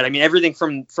really good. I mean, everything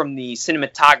from the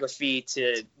cinematography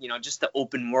to just the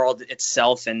open world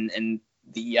itself and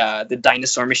the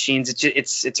dinosaur machines.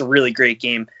 It's a really great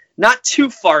game. Not too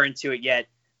far into it yet.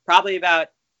 Probably about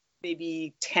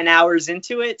maybe 10 hours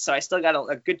into it, so I still got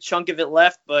a good chunk of it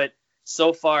left. But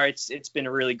so far, it's been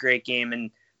a really great game, and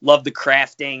love the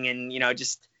crafting, and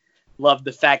just love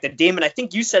the fact that Damon. I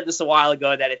think you said this a while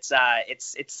ago that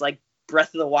it's like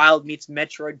Breath of the Wild meets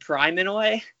Metroid Prime in a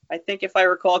way. I think, if I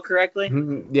recall correctly.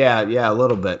 Yeah, a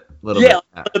little bit. A little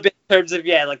bit in terms of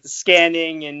like the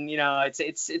scanning and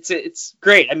it's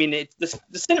great. I mean, the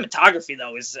cinematography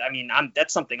though is, I mean,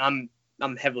 that's something I'm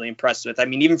heavily impressed with. I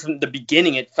mean, even from the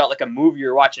beginning, it felt like a movie.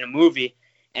 You're watching a movie,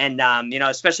 and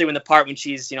especially when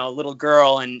she's a little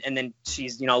girl and then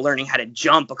she's learning how to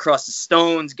jump across the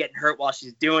stones, getting hurt while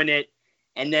she's doing it,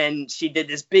 and then she did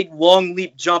this big long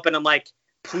leap jump, and I'm like,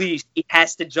 please, he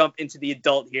has to jump into the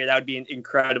adult here. That would be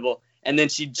incredible. And then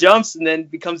she jumps and then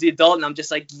becomes the adult, and I'm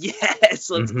just like, yes,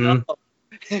 let's go.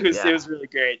 It was really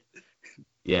great.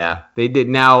 Yeah, they did.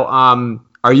 Now,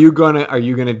 are you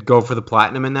gonna go for the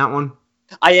platinum in that one?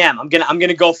 I am. I'm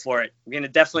gonna go for it. I'm gonna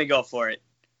definitely go for it.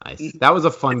 Nice. That was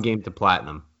a fun game to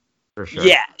platinum, for sure.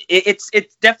 Yeah, it's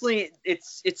definitely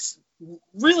it's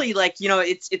really like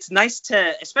it's nice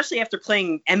to, especially after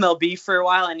playing MLB for a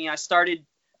while. And I started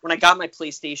when I got my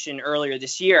PlayStation earlier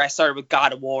this year. I started with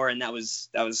God of War, and that was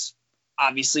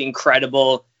obviously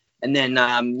incredible. And then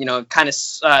kind of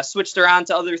switched around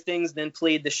to other things. Then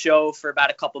played The Show for about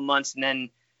a couple months, and then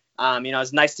it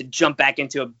was nice to jump back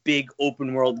into a big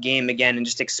open world game again and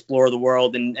just explore the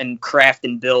world and craft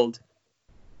and build.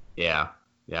 Yeah.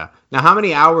 Now, how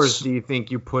many hours do you think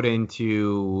you put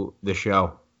into The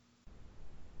Show?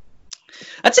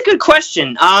 That's a good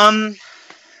question.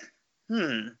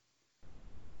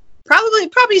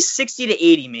 Probably 60 to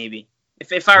 80 maybe.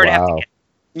 If I were to have to guess.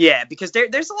 Yeah, because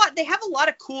there's a lot. They have a lot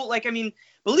of cool. Like, I mean,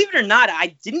 believe it or not,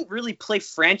 I didn't really play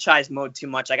franchise mode too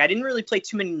much. Like, I didn't really play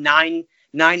too many nine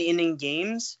inning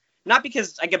games. Not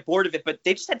because I get bored of it, but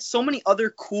they just had so many other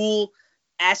cool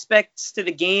aspects to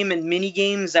the game and mini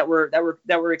games that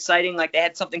were exciting. Like, they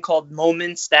had something called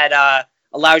Moments that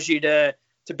allows you to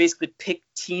basically pick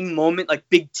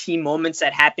big team moments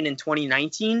that happened in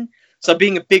 2019. So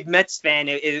being a big Mets fan,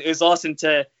 it was awesome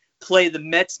to play the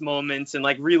Mets moments and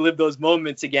like relive those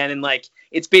moments again. And like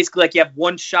it's basically like you have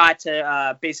one shot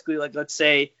to basically like let's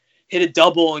say hit a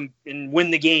double and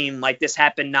win the game. Like this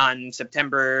happened on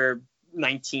September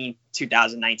 19th,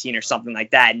 2019 or something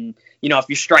like that. And if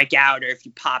you strike out or if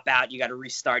you pop out, you got to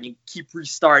restart. You keep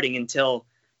restarting until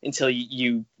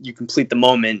you complete the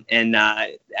moment. And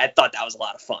I thought that was a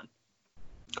lot of fun.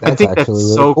 I think that's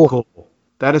so cool.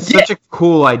 That is such a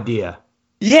cool idea.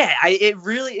 Yeah, it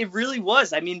really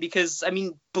was. Because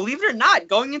believe it or not,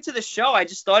 going into the show, I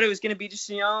just thought it was going to be just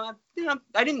I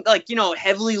didn't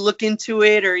heavily look into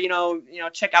it or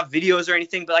check out videos or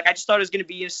anything, but like I just thought it was going to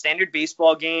be a standard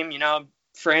baseball game,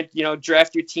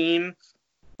 draft your team.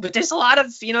 But there's a lot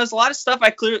of stuff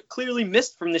I clearly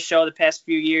missed from the show the past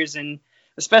few years, and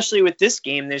especially with this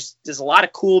game, there's a lot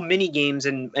of cool mini games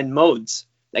and modes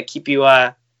that keep you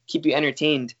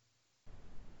entertained.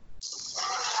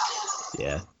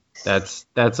 Yeah, that's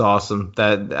awesome.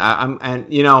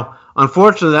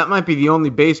 Unfortunately, that might be the only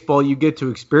baseball you get to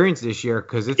experience this year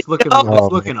because it's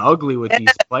looking ugly with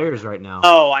these players right now.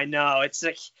 Oh, I know. It's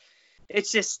like,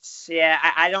 it's just, yeah.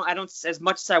 I don't. As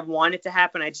much as I want it to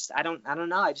happen, I don't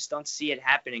know. I just don't see it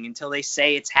happening until they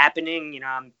say it's happening.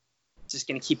 I'm just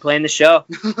gonna keep playing the show.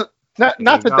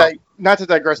 Not to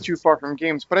digress too far from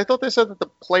games, but I thought they said that the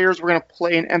players were going to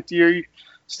play in empty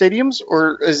stadiums,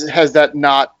 or has that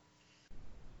not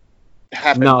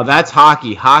happened? No, that's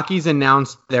hockey. Hockey's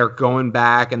announced they're going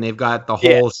back, and they've got the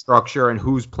whole structure and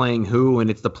who's playing who, and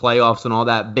it's the playoffs and all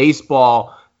that.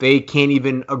 Baseball, they can't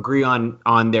even agree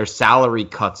on their salary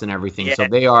cuts and everything. Yeah. So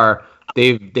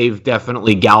they've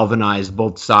definitely galvanized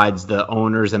both sides, the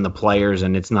owners and the players,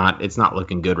 and it's not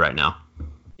looking good right now.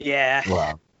 Yeah.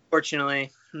 Wow.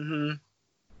 Fortunately. Mm-hmm.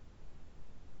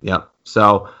 Yep. So,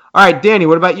 all right, Danny,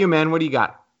 what about you, man? What do you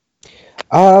got?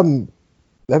 I've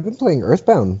been playing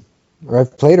Earthbound, or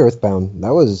I've played Earthbound.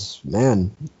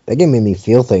 That game made me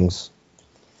feel things.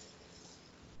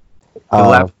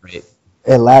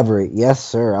 Elaborate. Yes,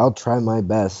 sir. I'll try my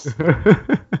best.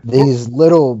 These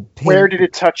little Where did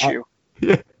it touch you?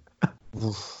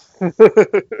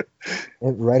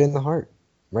 Right in the heart.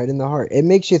 Right in the heart. It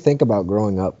makes you think about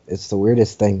growing up. It's the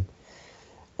weirdest thing.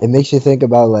 It makes you think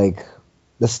about like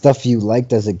the stuff you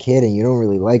liked as a kid and you don't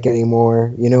really like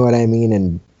anymore. You know what I mean?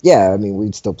 And yeah,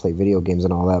 we'd still play video games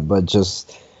and all that, but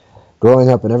just growing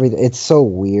up and everything, it's so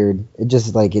weird. It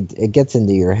just like it gets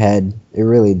into your head. It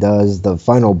really does. The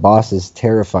final boss is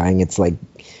terrifying. It's like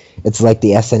the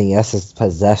SNES is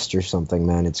possessed or something,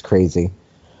 man. It's crazy.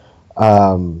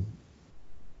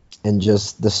 And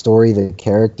just the story, the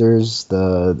characters,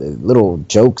 the little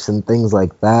jokes and things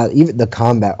like that. Even the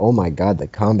combat. Oh my God, the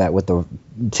combat with the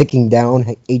ticking down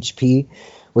HP,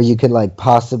 where you could like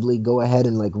possibly go ahead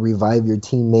and like revive your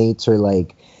teammates or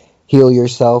like heal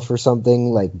yourself or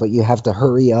something. Like, but you have to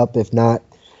hurry up. If not,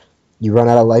 you run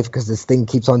out of life because this thing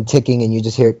keeps on ticking and you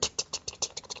just hear tick, tick, tick,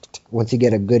 tick, tick, tick, tick. Once you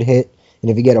get a good hit,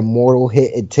 and if you get a mortal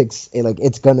hit,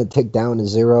 it's gonna tick down to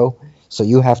 0. So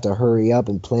you have to hurry up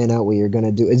and plan out what you're going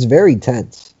to do. It's very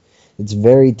tense. It's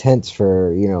very tense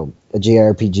for, a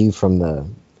JRPG from the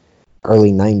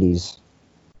early 90s,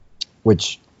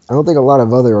 which I don't think a lot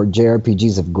of other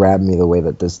JRPGs have grabbed me the way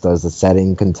that this does. The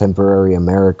setting, contemporary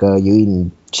America, you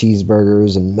eating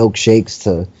cheeseburgers and milkshakes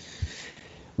to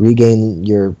regain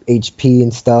your HP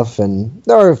and stuff. And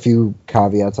there are a few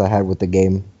caveats I had with the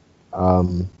game.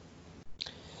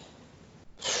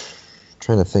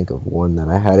 Trying to think of one that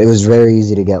I had. It was very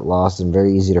easy to get lost and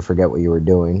very easy to forget what you were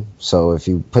doing. So if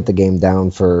you put the game down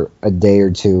for a day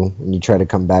or two and you try to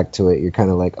come back to it, you're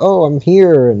kind of like, oh, I'm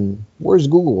here and where's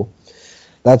Google?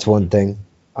 That's one thing.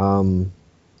 But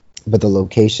the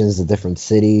locations, the different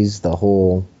cities, the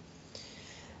whole,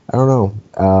 I don't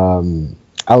know.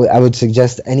 I would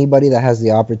suggest anybody that has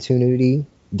the opportunity,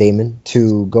 Damon,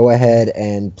 to go ahead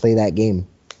and play that game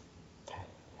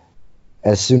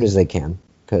as soon as they can.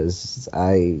 Because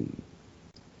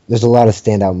there's a lot of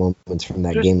standout moments from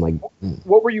that game. Like,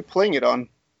 what were you playing it on?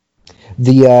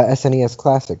 The SNES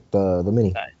Classic, the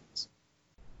mini.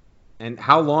 And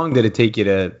how long did it take you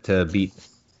to beat?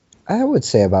 I would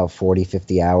say about 40,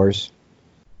 50 hours.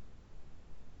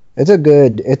 It's a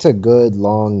good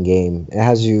long game. It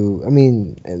has you.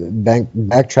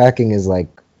 Backtracking is like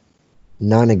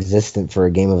non-existent for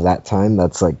a game of that time.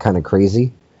 That's like kind of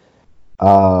crazy.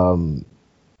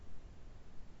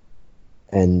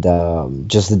 And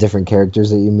just the different characters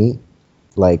that you meet,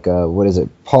 like what is it,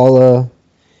 Paula,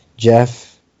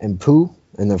 Jeff, and Pooh,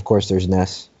 and of course there's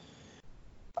Ness.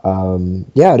 I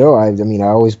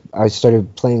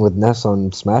started playing with Ness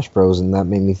on Smash Bros, and that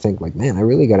made me think like, man, I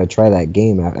really got to try that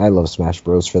game. I love Smash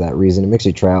Bros for that reason. It makes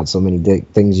you try out so many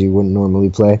things you wouldn't normally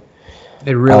play.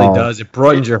 It really does. It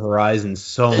broadens your horizons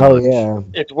so much. Oh yeah.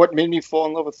 It's what made me fall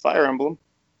in love with Fire Emblem.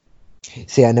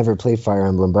 See, I never played Fire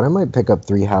Emblem, but I might pick up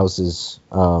Three Houses.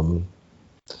 That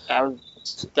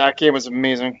game was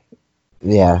amazing.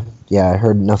 Yeah, I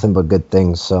heard nothing but good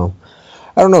things. So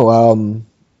I don't know.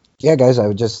 Yeah, guys, I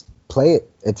would just play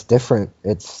it. It's different.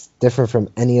 It's different from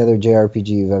any other JRPG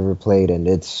you've ever played, and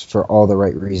it's for all the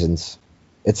right reasons.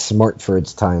 It's smart for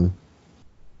its time.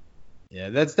 Yeah,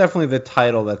 that's definitely the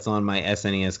title that's on my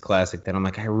SNES Classic that I'm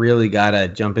like, I really gotta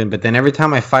jump in. But then every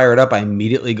time I fire it up, I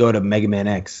immediately go to Mega Man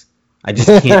X. I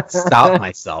just can't stop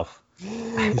myself.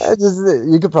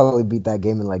 You could probably beat that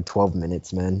game in like 12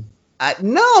 minutes, man.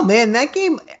 No, man, that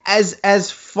game,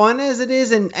 as fun as it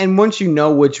is, and once you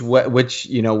know which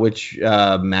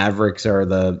Mavericks are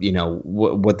the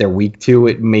what they're weak to,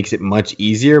 it makes it much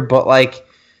easier. But like,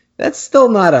 that's still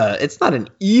not an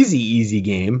easy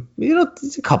game.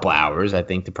 It's a couple hours, I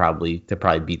think, to probably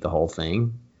beat the whole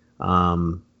thing.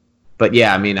 But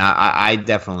yeah, I mean, I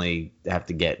definitely have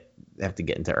to get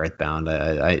into Earthbound.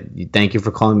 I thank you for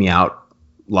calling me out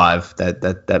live.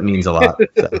 That means a lot.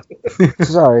 So.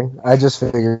 Sorry, I just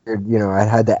figured I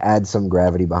had to add some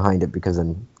gravity behind it because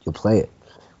then you'll play it,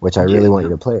 which I really want you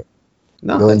to play it.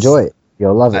 No, you'll enjoy it.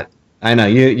 You'll love it. I know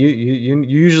you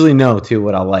usually know too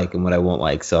what I like and what I won't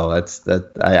like, so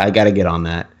I got to get on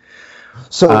that.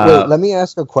 So wait, let me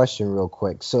ask a question real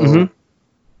quick. So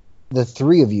the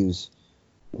three of yous,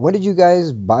 when did you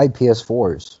guys buy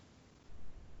PS4s?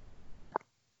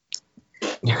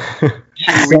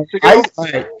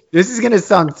 This is gonna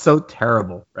sound so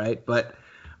terrible, right? But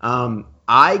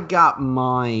I got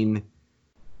mine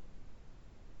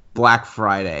Black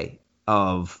Friday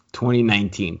of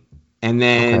 2019, and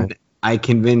then I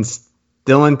convinced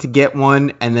Dylan to get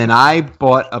one, and then I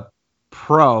bought a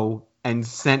Pro and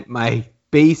sent my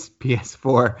base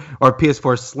PS4 or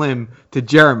PS4 Slim to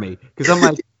Jeremy because I'm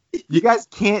like, you guys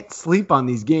can't sleep on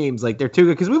these games, like they're too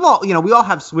good. Because we all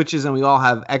have Switches and we all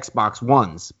have Xbox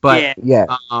Ones, but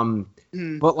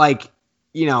but like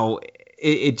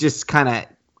it just kind of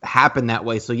happened that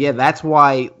way. So yeah, that's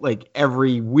why like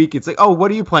every week it's like, oh, what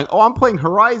are you playing? Oh, I'm playing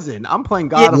Horizon. I'm playing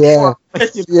God of War.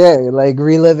 Yeah, like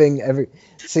reliving every.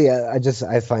 See, I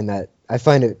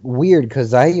find it weird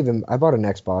because I bought an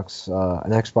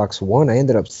Xbox One. I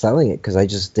ended up selling it because I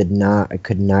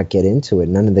could not get into it.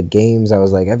 None of the games. I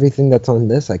was like, everything that's on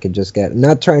this I could just get.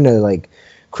 Not trying to like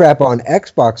crap on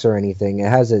Xbox or anything. It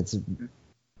has its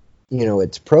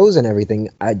its pros and everything.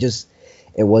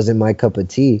 It wasn't my cup of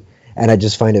tea. And I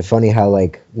just find it funny how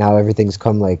like now everything's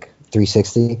come like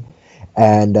 360,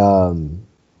 and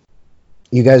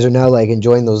you guys are now like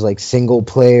enjoying those like single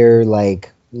player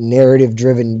like narrative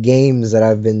driven games that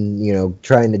I've been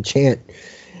trying to chant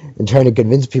and trying to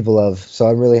convince people of. So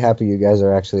I'm really happy you guys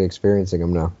are actually experiencing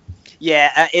them now.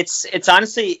 Yeah, it's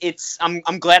honestly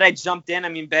I'm glad I jumped in. I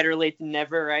mean, better late than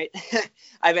never, right?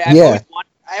 I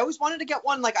always wanted to get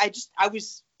one. Like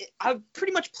I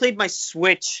pretty much played my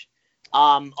Switch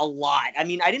a lot. I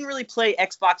mean, I didn't really play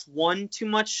Xbox One too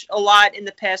much a lot in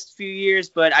the past few years,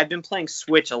 but I've been playing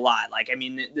Switch a lot. Like, I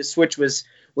mean, the Switch was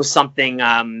something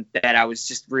that I was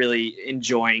just really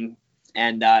enjoying,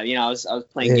 and I was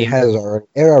playing games.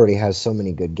 It already has so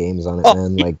many good games on it,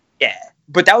 man. Like, yeah,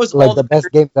 but that was like all the best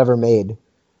games ever made.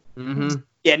 Mm-hmm.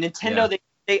 Yeah, Nintendo. Yeah.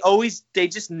 They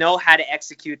just know how to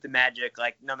execute the magic,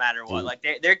 like no matter what. Like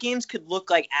their games could look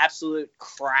like absolute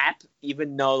crap,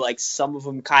 even though like some of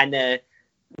them kind of,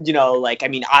 like, I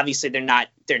mean, obviously they're not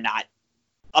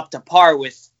up to par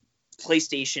with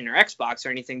PlayStation or Xbox or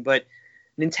anything, but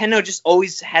Nintendo just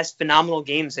always has phenomenal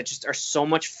games that just are so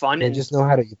much fun. They just know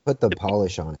how to put the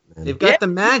polish on it, man. They've got the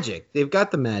magic.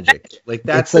 Like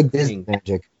that's it's like Disney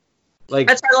magic. Like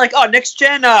that's why, like, oh, next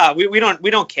gen, we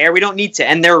don't care, we don't need to,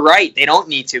 and they're right, they don't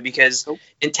need to, because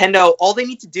Nintendo, all they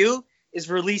need to do is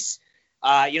release,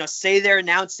 say they're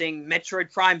announcing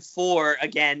Metroid Prime 4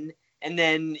 again, and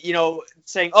then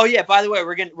saying, oh yeah, by the way,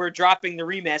 we're dropping the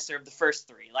remaster of the first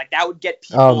 3. Like that would get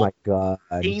people, oh my god,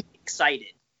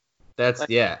 excited.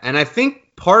 And I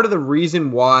think part of the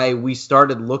reason why we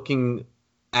started looking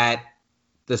at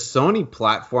the Sony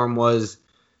platform was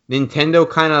Nintendo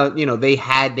kind of,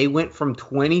 they went from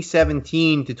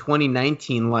 2017 to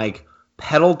 2019 like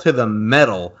pedal to the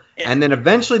metal, and then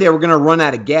eventually they were going to run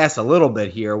out of gas a little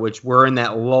bit here, which we're in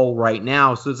that lull right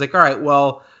now. So it's like, all right,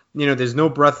 well, there's no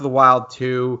Breath of the Wild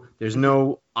 2, there's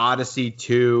no Odyssey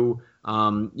 2,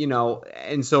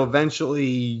 and so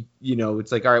eventually,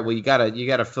 it's like, all right, well, you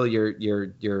gotta fill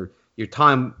your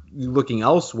time looking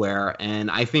elsewhere.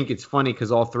 And I think it's funny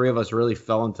because all three of us really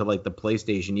fell into like the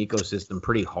PlayStation ecosystem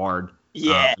pretty hard,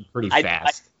 pretty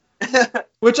fast.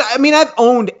 Which, I mean, I've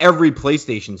owned every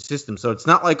PlayStation system, so it's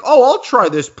not like, oh, I'll try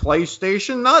this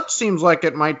PlayStation. That seems like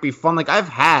it might be fun. Like, I've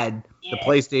had the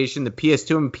PlayStation, the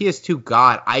PS2, and PS2,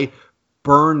 God, I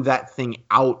burned that thing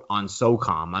out on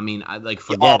SOCOM. I mean,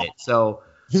 forget it. So,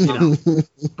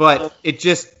 but it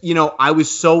just, I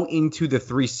was so into the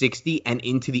 360 and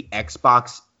into the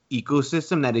Xbox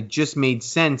ecosystem that it just made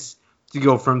sense to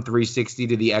go from 360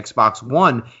 to the Xbox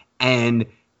One. And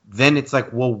then it's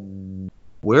like, well,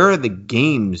 where are the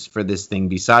games for this thing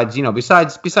besides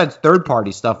third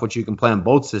party stuff, which you can play on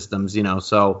both systems,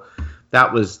 so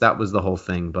that was the whole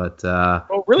thing. But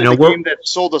really, the game that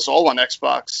sold us all on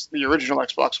Xbox, the original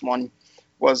Xbox One,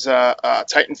 was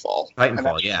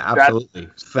Titanfall. Yeah, absolutely,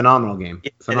 phenomenal game.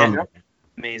 Phenomenal.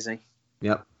 Amazing.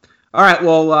 Yep. All right,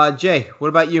 well, Jay, what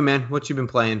about you, man? What you been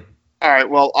playing? All right,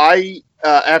 well, I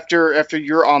after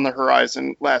you're on the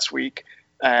horizon last week,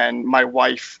 and my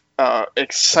wife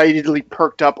excitedly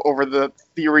perked up over the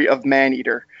theory of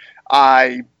Maneater,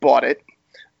 I bought it.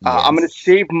 Yes. I'm going to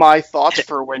save my thoughts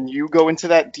for when you go into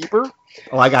that deeper.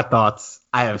 Oh, I got thoughts.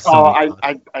 I have so many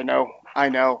thoughts. I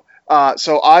know.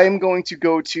 So I am going to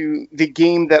go to the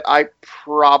game that I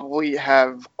probably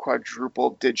have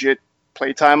quadruple digit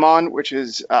playtime on, which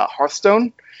is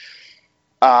Hearthstone.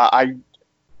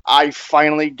 I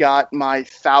finally got my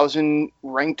 1,000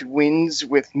 ranked wins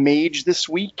with Mage this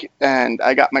week, and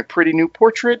I got my pretty new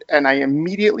portrait, and I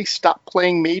immediately stopped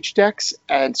playing Mage decks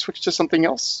and switched to something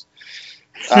else.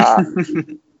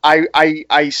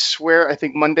 I swear, I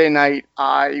think Monday night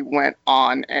I went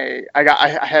on I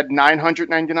had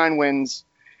 999 wins,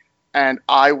 and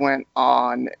I went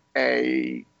on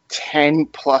a 10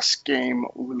 plus game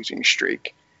losing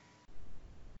streak.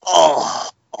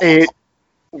 It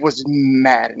was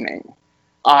maddening.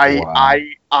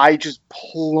 I just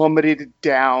plummeted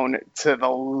down to the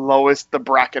lowest the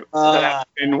bracket that I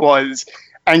was,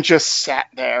 and just sat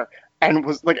there and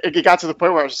was like, it got to the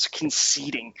point where I was just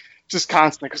conceding, just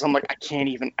constantly, because I'm like, I can't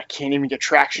even get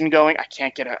traction going. I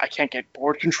can't get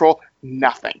board control.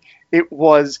 Nothing. It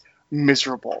was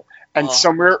miserable. And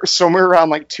somewhere around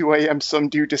like 2 a.m., some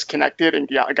dude disconnected and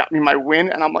got me my win,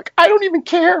 and I'm like, I don't even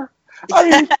care. I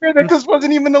didn't even care that this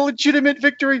wasn't even a legitimate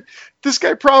victory. This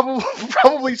guy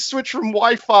probably switched from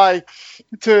Wi-Fi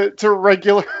to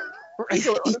regular on his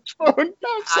phone.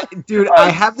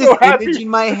 I have this image in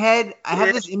my head. I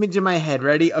have this image in my head,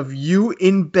 ready, of you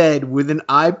in bed with an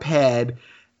iPad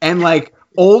and like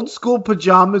old school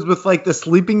pajamas with like the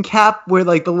sleeping cap where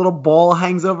like the little ball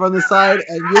hangs over on the side,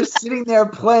 and you're sitting there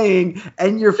playing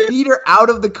and your feet are out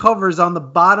of the covers on the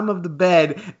bottom of the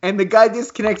bed, and the guy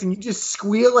disconnects and you just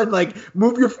squeal and like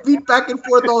move your feet back and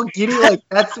forth all giddy. Like,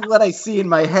 that's what I see in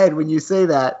my head when you say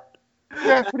that.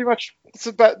 Yeah, pretty much.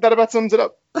 So that about sums it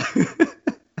up.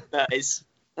 Nice.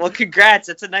 Well, congrats.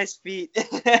 That's a nice feat.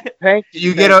 Thank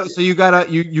you. You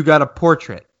got a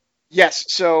portrait.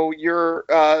 Yes, so there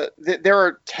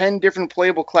are 10 different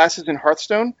playable classes in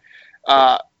Hearthstone,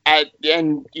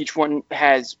 and each one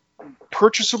has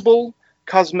purchasable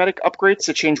cosmetic upgrades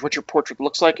to change what your portrait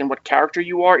looks like and what character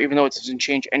you are, even though it doesn't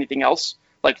change anything else,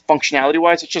 like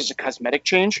functionality-wise. It's just a cosmetic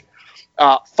change.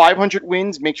 500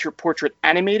 wins makes your portrait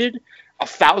animated.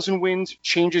 1,000 wins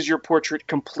changes your portrait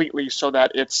completely so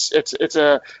that it's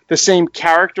the same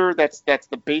character that's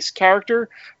the base character,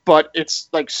 but it's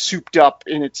like souped up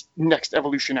in its next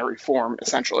evolutionary form,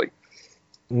 essentially.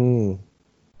 Mm.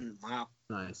 Wow,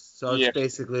 nice. So it's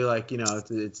basically like,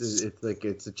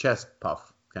 it's a chest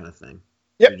puff kind of thing.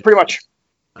 Yep, pretty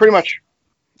much.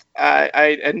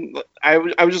 I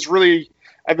was just really,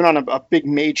 I've been on a big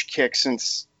Mage kick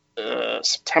since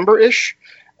September-ish.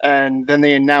 And then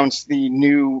they announced the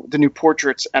new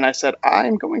portraits, and I said,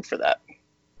 I'm going for that.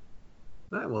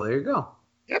 All right, well, there you go.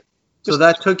 Yep. So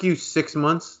that took you 6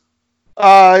 months?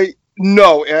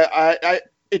 No,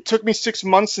 it took me 6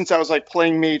 months since I was like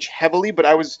playing Mage heavily, but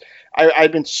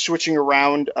I'd been switching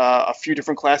around a few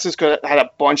different classes because I had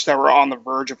a bunch that were on the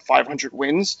verge of 500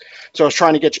 wins. So I was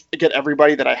trying to get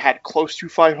everybody that I had close to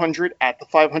 500 at the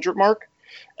 500 mark,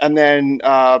 and then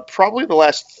probably the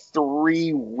last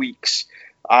 3 weeks.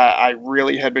 I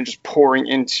really had been just pouring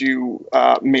into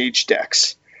Mage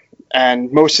decks,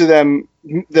 and most of them.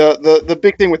 The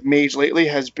big thing with Mage lately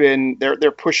has been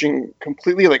they're pushing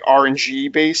completely like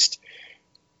RNG based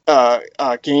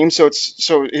games. So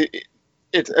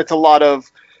it's a lot of,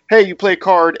 hey, you play a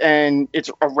card and it's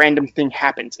a random thing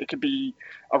happens. It could be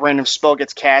a random spell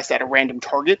gets cast at a random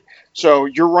target. So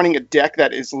you're running a deck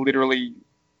that is literally.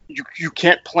 You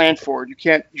can't plan for it. You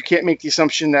can't make the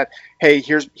assumption that, hey,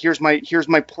 here's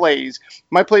my plays.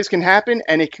 My plays can happen,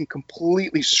 and it can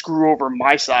completely screw over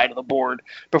my side of the board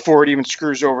before it even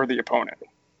screws over the opponent.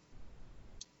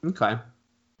 Okay.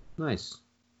 Nice.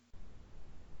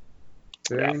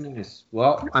 Very nice.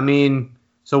 Well, I mean,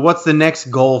 so what's the next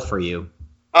goal for you?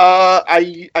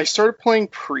 I started playing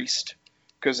Priest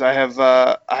because I have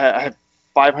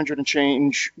 500 and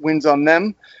change wins on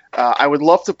them. I would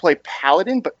love to play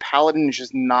Paladin, but Paladin is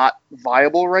just not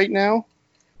viable right now.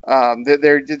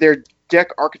 Their deck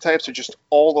archetypes are just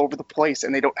all over the place,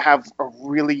 and they don't have a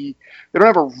really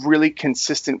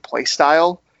consistent play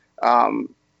style. With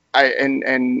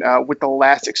the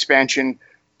last expansion,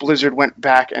 Blizzard went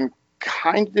back and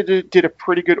kind of did a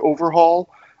pretty good overhaul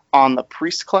on the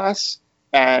Priest class,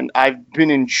 and I've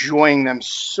been enjoying them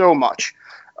so much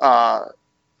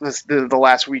the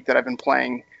last week that I've been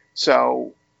playing.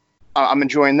 So I'm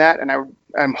enjoying that, and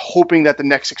I'm hoping that the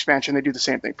next expansion they do the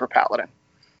same thing for Paladin,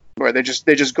 where they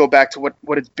just go back to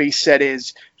what its base set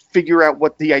is, figure out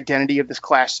what the identity of this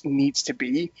class needs to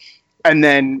be, and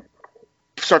then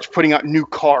starts putting out new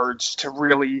cards to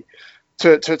really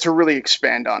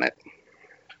expand on it.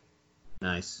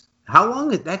 Nice. How long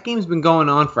that game's been going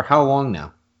on for? How long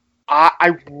now?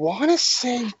 I want to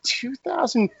say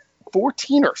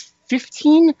 2014 or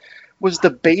 15 was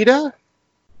the beta.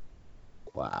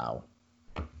 Wow.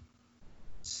 Let's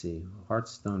see.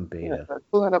 Hearthstone beta. Yeah,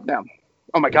 pull that up now.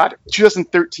 Oh my God,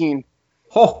 2013.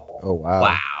 Oh wow.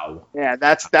 Wow. Yeah,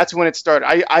 that's when it started.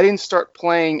 I didn't start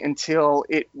playing until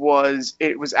it was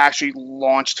actually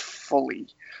launched fully.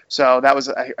 So that was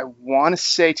I want to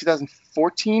say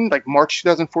 2014, like March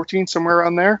 2014, somewhere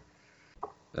around there.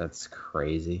 That's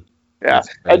crazy. Yeah.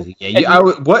 That's crazy.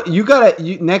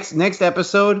 Next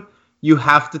episode, you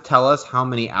have to tell us how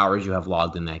many hours you have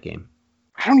logged in that game.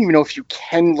 I don't even know if you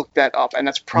can look that up, and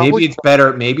that's probably maybe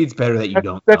it's better that you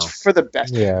don't. That's know. for the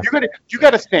best. Yeah. You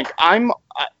got to think.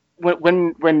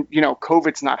 When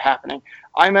COVID's not happening,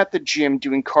 I'm at the gym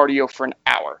doing cardio for an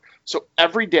hour. So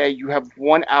every day you have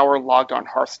 1 hour logged on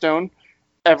Hearthstone.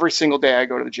 Every single day I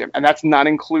go to the gym, and that's not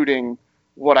including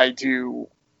what I do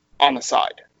on the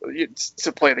side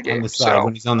to play the game. On the side,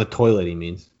 when he's on the toilet, he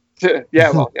means. Yeah,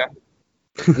 well, yeah.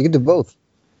 You can do both.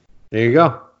 There you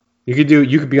go. You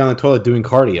could be on the toilet doing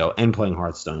cardio and playing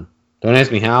Hearthstone. Don't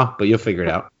ask me how, but you'll figure it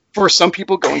out. For some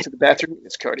people, going to the bathroom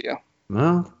is cardio.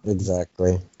 Well,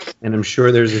 exactly. And I'm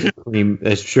sure there's a cream.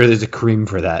 There's a cream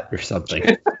for that or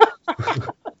something.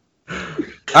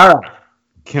 All right.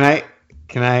 Can I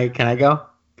go?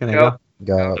 Can I go?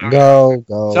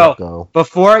 Go.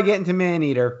 Before I get into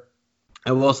Maneater,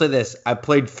 I will say this. I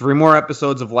played 3 more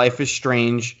episodes of Life is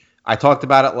Strange. I talked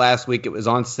about it last week. It was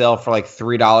on sale for like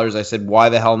 $3. I said, why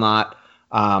the hell not?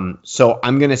 So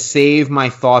I'm going to save my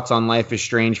thoughts on Life is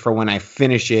Strange for when I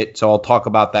finish it. So I'll talk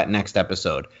about that next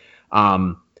episode.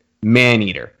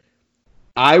 Maneater.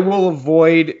 I will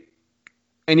avoid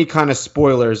any kind of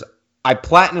spoilers. I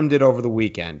platinumed it over the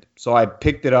weekend. So I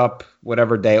picked it up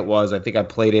whatever day it was. I think I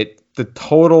played it. The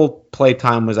total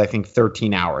playtime was, I think,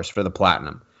 13 hours for the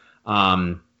platinum.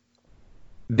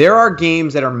 There are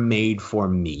games that are made for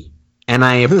me, and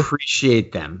I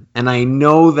appreciate them. And I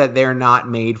know that they're not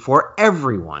made for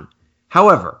everyone.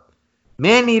 However,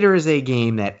 Maneater is a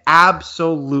game that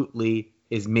absolutely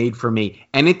is made for me,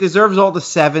 and it deserves all the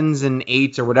 7s and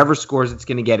 8s or whatever scores it's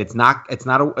going to get. It's not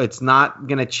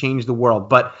going to change the world.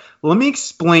 But let me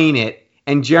explain it,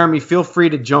 and Jeremy, feel free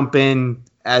to jump in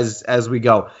as we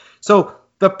go. So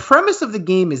the premise of the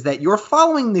game is that you're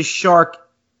following this shark,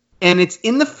 and it's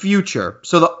in the future.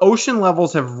 So the ocean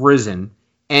levels have risen,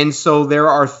 and so there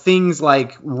are things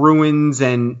like ruins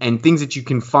and things that you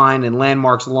can find and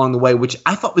landmarks along the way, which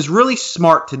I thought was really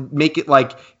smart to make it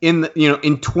like in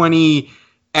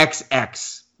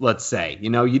 20XX, let's say.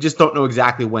 You just don't know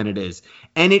exactly when it is.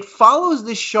 And it follows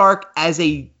this shark as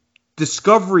a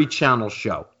Discovery Channel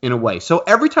show in a way. So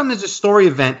every time there's a story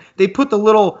event, they put the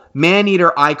little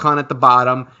Maneater icon at the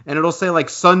bottom, and it'll say like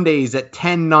Sundays at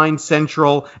 10/9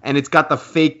 Central, and it's got the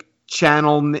fake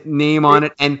channel name on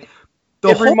it. And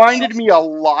it reminded me a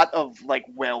lot of like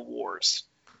Whale Wars.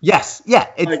 Yes, yeah,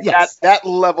 yes. That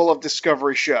level of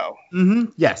Discovery show.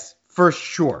 Mm-hmm. Yes, for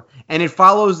sure. And it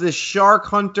follows this shark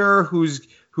hunter who's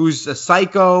a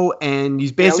psycho, and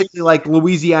he's basically like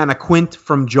Louisiana Quint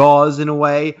from Jaws in a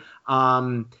way.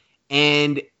 And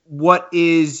what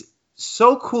is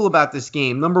so cool about this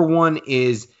game, number one,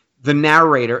 is the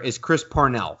narrator is Chris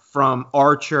Parnell from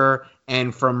Archer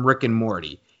and from Rick and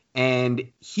Morty. And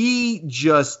he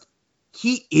is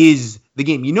the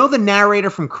game. The narrator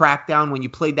from Crackdown when you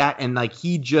played that, and like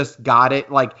he just got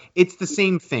it. Like it's the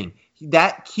same thing.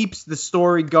 That keeps the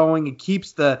story going. It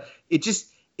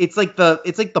it's like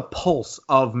the pulse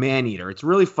of Maneater. It's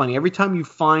really funny. Every time you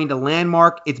find a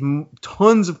landmark, it's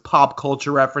tons of pop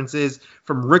culture references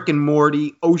from Rick and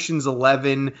Morty, Ocean's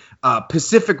 11,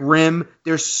 Pacific Rim.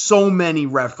 There's so many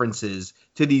references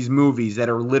to these movies that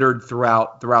are littered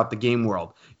throughout the game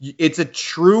world. It's a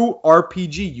true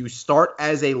RPG. You start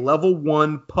as a level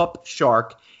 1 pup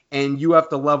shark, and you have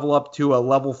to level up to a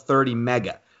level 30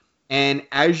 mega. And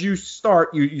as you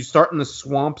start, you start in the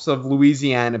swamps of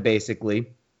Louisiana,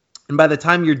 basically. And by the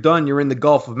time you're done, you're in the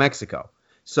Gulf of Mexico.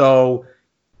 So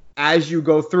as you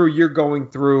go through, you're going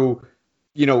through,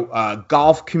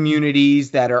 golf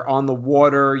communities that are on the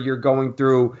water. You're going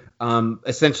through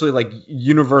essentially like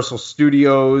Universal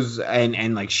Studios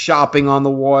and like shopping on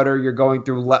the water. You're going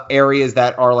through areas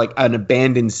that are like an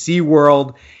abandoned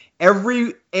SeaWorld.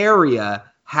 Every area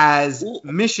has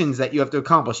missions that you have to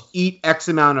accomplish. Eat X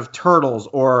amount of turtles,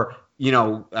 or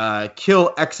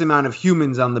kill X amount of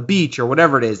humans on the beach, or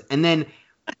whatever it is. And then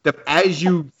as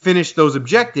you finish those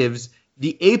objectives,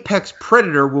 the apex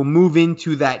predator will move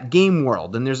into that game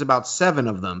world, and there's about 7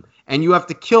 of them. And you have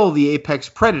to kill the apex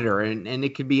predator, and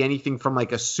it could be anything from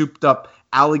like a souped up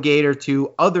alligator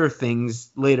to other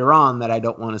things later on that I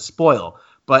don't want to spoil.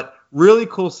 But really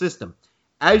cool system.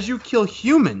 As you kill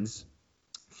humans,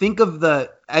 think of it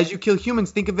as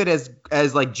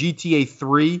like GTA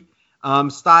 3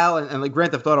 style, and like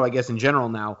Grand Theft Auto, I guess, in general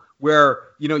now, where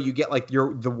you get like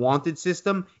the wanted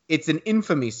system. It's an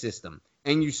infamy system,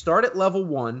 and you start at level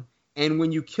 1, and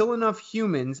when you kill enough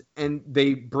humans, and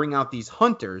they bring out these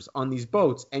hunters on these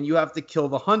boats, and you have to kill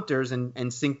the hunters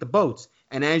and sink the boats.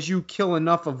 And as you kill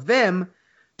enough of them,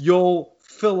 you'll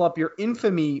fill up your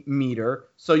infamy meter,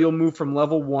 so you'll move from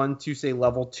level 1 to, say,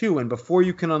 level 2. And before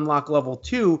you can unlock level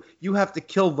 2, you have to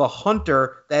kill the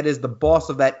hunter that is the boss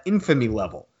of that infamy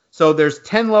level. So there's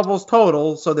 10 levels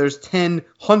total, so there's 10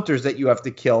 hunters that you have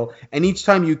to kill. And each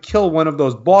time you kill one of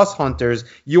those boss hunters,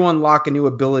 you unlock a new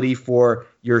ability for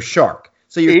your shark.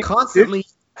 So you're constantly...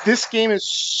 This game is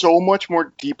so much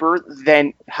more deeper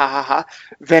than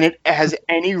it has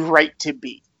any right to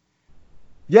be.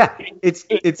 Yeah, it's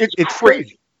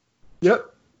crazy.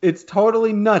 Yep, it's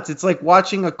totally nuts. It's like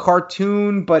watching a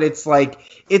cartoon, but it's like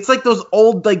those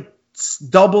old like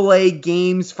AA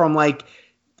games from like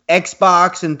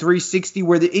Xbox and 360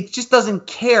 where it just doesn't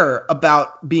care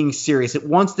about being serious. It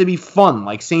wants to be fun,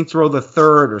 like Saints Row the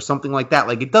Third or something like that.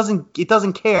 Like it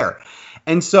doesn't care.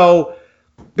 And so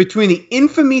between the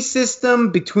infamy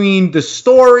system, between the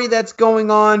story that's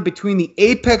going on, between the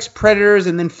apex predators,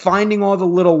 and then finding all the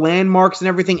little landmarks and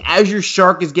everything, as your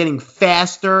shark is getting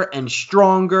faster and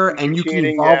stronger, and you can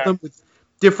evolve them with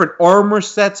different armor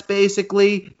sets,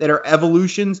 basically, that are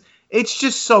evolutions. It's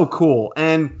just so cool.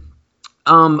 And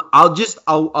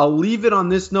I'll leave it on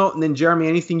this note, and then Jeremy,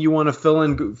 anything you want to fill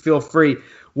in, feel free.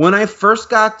 When I first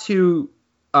got to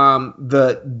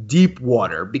the deep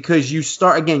water, because you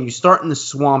start in the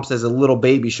swamps as a little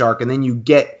baby shark, and then you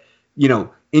get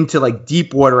into like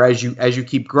deep water as you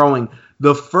keep growing.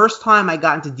 The first time I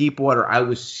got into deep water, I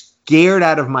was scared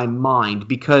out of my mind,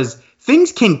 because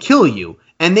things can kill you,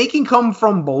 and they can come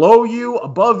from below you,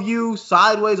 above you,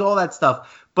 sideways, all that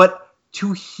stuff. But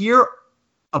to hear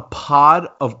a pod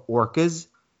of orcas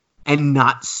and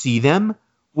not see them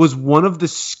was one of the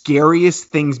scariest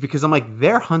things, because I'm like,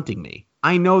 they're hunting me.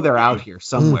 I know they're out here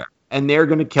somewhere, and they're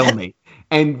going to kill me.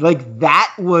 And, like,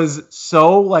 that was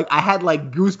so, like, I had, like,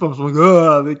 goosebumps. I'm like,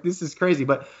 oh, like, this is crazy.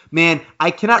 But, man,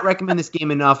 I cannot recommend this game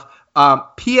enough.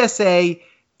 PSA,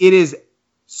 it is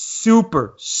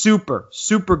super, super,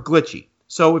 super glitchy.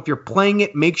 So if you're playing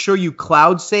it, make sure you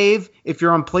cloud save. If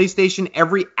you're on PlayStation,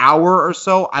 every hour or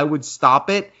so, I would stop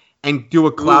it and do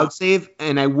a cloud save,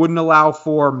 and I wouldn't allow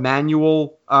for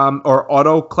manual or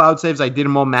auto cloud saves. I did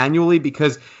them all manually,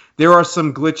 because there are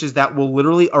some glitches that will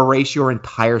literally erase your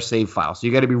entire save file. So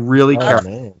you got to be really careful.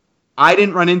 Man. I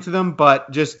didn't run into them, but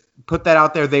just put that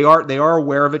out there. They are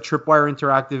aware of it. Tripwire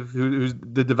Interactive, who's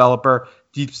the developer,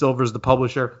 Deep Silver's the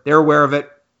publisher. They're aware of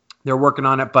it. They're working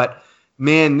on it. But,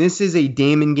 man, this is a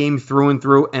Damon game through and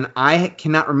through, and I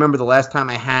cannot remember the last time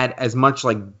I had as much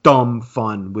like dumb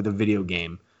fun with a video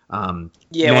game. Man,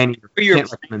 when you're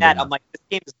playing that, I'm like, this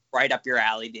game is right up your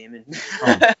alley, Damon.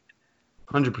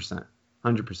 100%.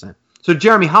 100%. So,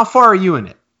 Jeremy, how far are you in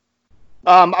it?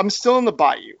 I'm still in the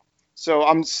bayou. So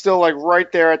I'm still like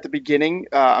right there at the beginning.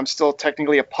 I'm still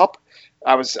technically a pup.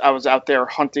 I was out there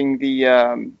hunting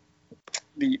the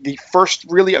first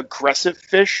really aggressive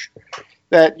fish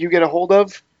that you get a hold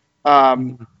of.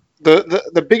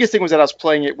 The biggest thing was that I was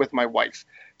playing it with my wife.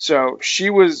 So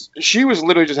she was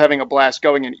literally just having a blast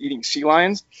going and eating sea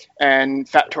lions and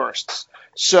fat tourists.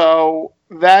 So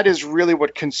that is really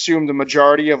what consumed the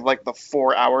majority of like the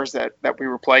 4 hours that we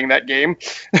were playing that game.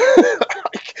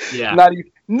 Yeah.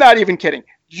 Not even kidding.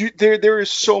 There is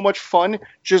so much fun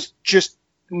just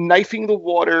knifing the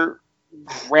water,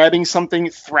 grabbing something,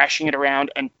 thrashing it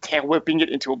around, and tail whipping it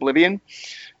into oblivion.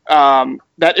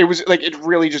 That it was like, it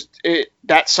really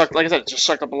that sucked. Like I said, it just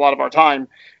sucked up a lot of our time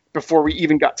before we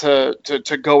even got to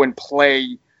go and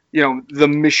play, the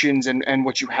missions and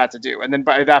what you had to do. And then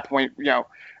by that point,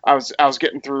 I was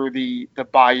getting through the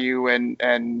bayou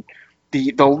and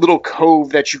the little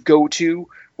cove that you go to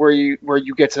where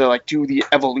you get to like do the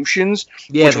evolutions.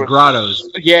 Yeah, the grottos.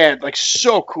 Yeah, like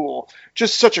so cool.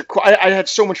 Just such a cool. I had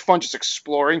so much fun just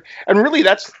exploring, and really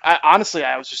honestly,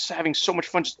 I was just having so much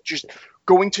fun just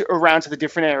going around to the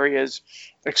different areas,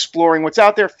 exploring what's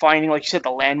out there, finding, like you said, the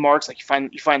landmarks. Like you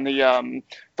find the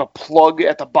plug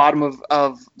at the bottom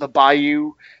of the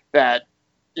bayou that,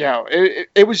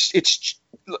 it's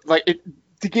like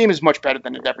the game is much better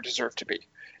than it ever deserved to be.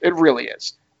 It really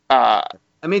is.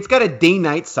 I mean, it's got a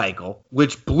day-night cycle,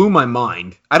 which blew my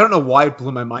mind. I don't know why it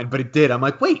blew my mind, but it did. I'm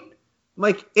like, wait,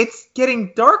 it's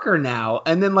getting darker now,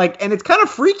 and then and it's kind of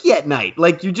freaky at night.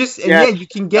 Like you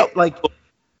can get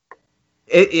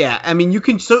I mean, you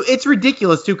can. So it's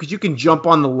ridiculous too, because you can jump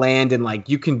on the land and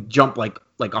you can jump like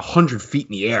 100 feet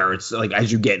in the air. It's like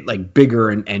as you get bigger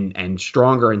and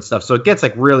stronger and stuff. So it gets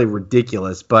really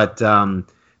ridiculous, but.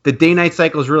 The day-night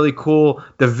cycle is really cool.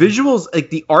 The visuals,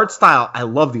 the art style, I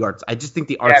love the art. I just think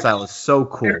the art style is so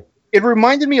cool. It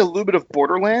reminded me a little bit of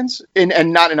Borderlands,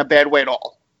 and not in a bad way at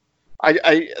all.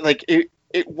 It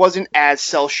wasn't as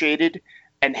cel-shaded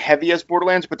and heavy as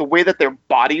Borderlands, but the way that their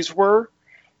bodies were,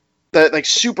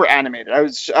 super animated. I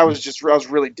was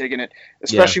really digging it,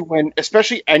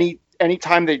 especially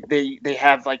anytime they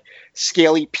have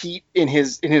Scaly Pete in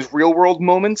his real world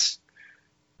moments.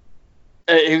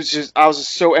 I was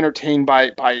just so entertained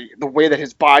by the way that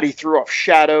his body threw off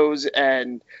shadows,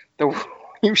 and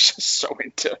he was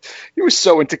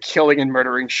so into killing and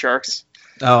murdering sharks.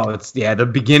 Oh, the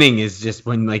beginning is just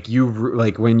when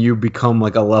when you become a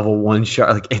level 1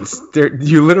 shark,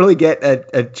 you literally get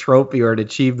a trophy or an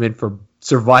achievement for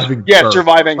surviving. Yeah,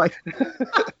 surviving.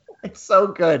 It's so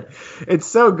good. It's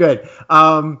so good.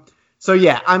 So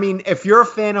yeah, I mean, if you're a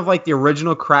fan of the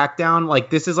original Crackdown,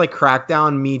 this is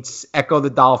Crackdown meets Echo the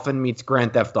Dolphin meets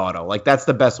Grand Theft Auto. That's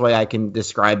the best way I can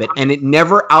describe it, and it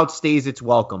never outstays its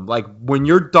welcome. When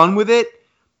you're done with it,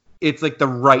 it's the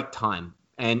right time,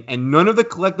 and none of the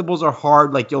collectibles are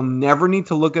hard. You'll never need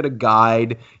to look at a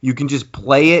guide. You can just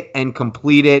play it and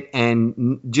complete it,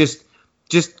 and just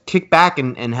kick back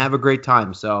and have a great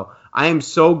time. So I am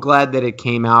so glad that it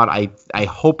came out. I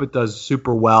hope it does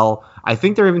super well. I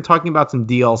think they're even talking about some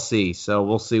DLC, so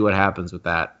we'll see what happens with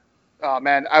that. Oh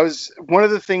man, one of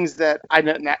the things that I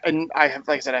have,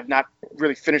 like I said, I've not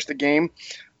really finished the game,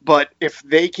 but if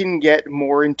they can get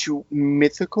more into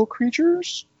mythical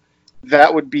creatures,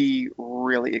 that would be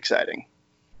really exciting.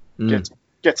 Get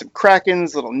some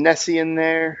Krakens, little Nessie in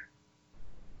there.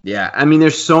 Yeah, I mean,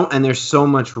 there's so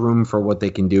much room for what they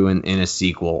can do in a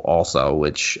sequel also,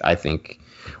 which I think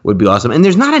would be awesome. And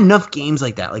there's not enough games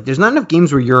like that. There's not enough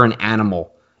games where you're an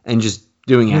animal and just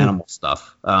doing animal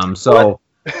stuff. That's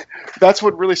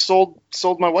what really sold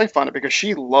my wife on it, because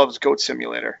she loves Goat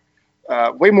Simulator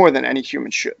way more than any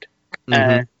human should. Mm-hmm.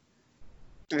 And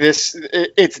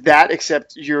it's that,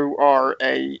 except you are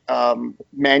a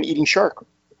man-eating shark.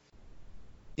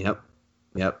 Yep.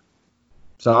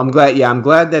 So I'm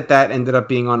glad that ended up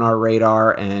being on our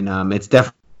radar, and it's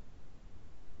definitely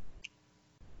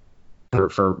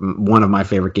for one of my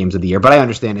favorite games of the year. But I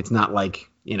understand it's not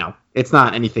it's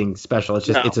not anything special. It's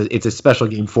just it's a special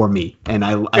game for me, and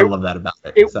I love that about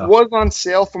it. It was on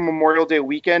sale for Memorial Day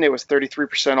weekend. It was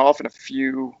 33% off in a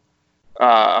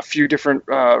few different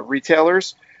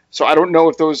retailers. So I don't know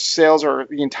if those sales are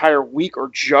the entire week or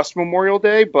just Memorial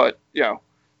Day, but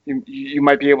you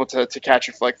might be able to catch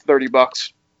it for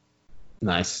 $30.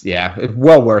 Nice. Yeah.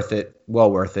 Well worth it.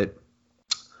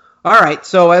 All right.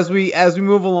 So as we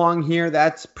move along here,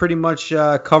 that's pretty much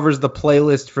covers the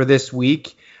playlist for this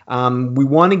week. We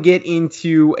want to get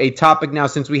into a topic now.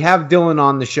 Since we have Dylan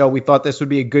on the show, we thought this would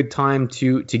be a good time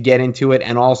to get into it.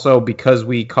 And also because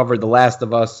we covered The Last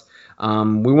of Us,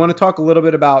 we want to talk a little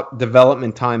bit about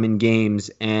development time in games.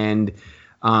 And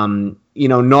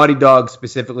Naughty Dog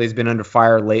specifically has been under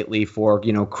fire lately for,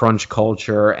 crunch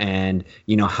culture and,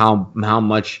 how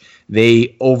much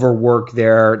they overwork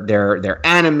their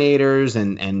animators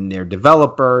and their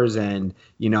developers. And,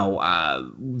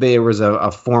 there was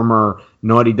a former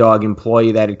Naughty Dog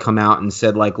employee that had come out and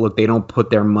said, like, look, they don't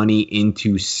put their money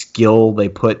into skill. They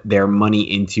put their money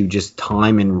into just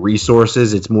time and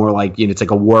resources. It's more like, it's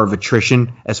like a war of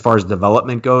attrition as far as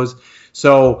development goes.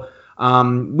 So,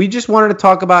 we just wanted to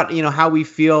talk about, how we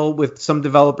feel with some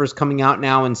developers coming out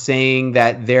now and saying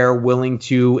that they're willing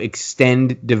to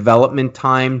extend development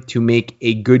time to make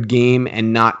a good game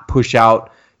and not push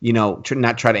out,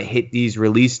 not try to hit these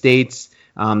release dates.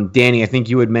 Danny, I think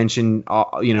you had mentioned,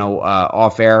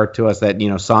 off air to us that,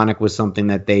 Sonic was something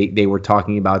that they were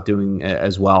talking about doing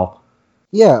as well.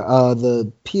 Yeah,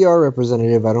 the PR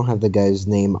representative, I don't have the guy's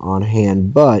name on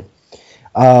hand, but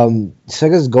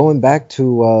Sega's going back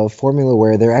to formula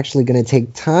where they're actually going to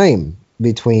take time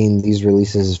between these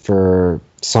releases for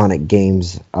Sonic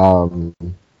games, and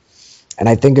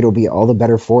I think it'll be all the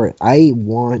better for it.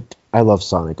 I love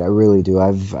Sonic, I really do.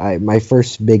 My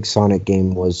first big Sonic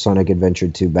game was Sonic Adventure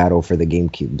 2 Battle for the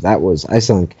GameCube. I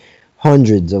sunk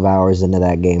hundreds of hours into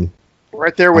that game.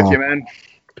 Right there with you, man.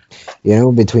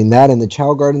 Between that and the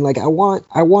Chow Garden, like I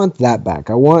want that back.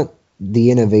 I want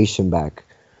the innovation back.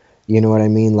 You know what I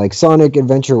mean? Like, Sonic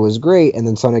Adventure was great, and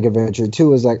then Sonic Adventure 2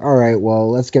 was like, all right,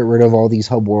 well, let's get rid of all these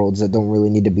hub worlds that don't really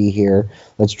need to be here.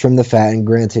 Let's trim the fat, and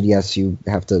granted, yes, you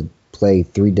have to play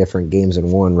 3 different games in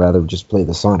one rather than just play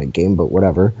the Sonic game, but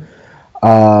whatever.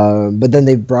 But then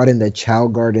they brought in the Chow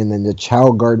Garden, and the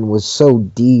Chow Garden was so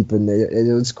deep, and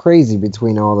it was crazy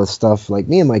between all the stuff. Like,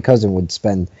 me and my cousin would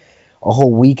spend a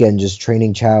whole weekend just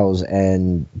training chows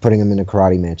and putting them into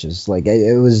karate matches. Like,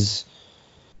 it was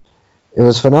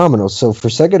phenomenal. So for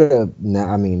Sega to,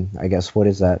 I guess, what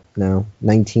is that now?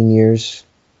 19 years,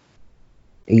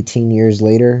 18 years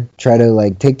later, try to,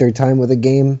 like, take their time with a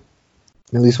game,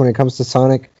 at least when it comes to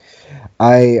Sonic.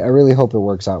 I really hope it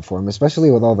works out for them,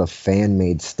 especially with all the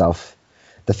fan-made stuff.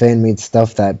 The fan-made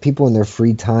stuff that people in their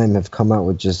free time have come out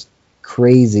with just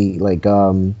crazy, like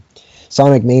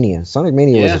Sonic Mania. Sonic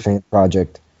Mania was a fan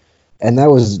project, and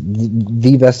that was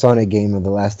the best Sonic game of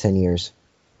the last 10 years.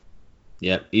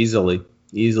 Yeah, easily.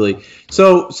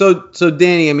 So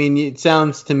Danny, I mean, it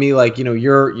sounds to me like,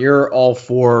 you're all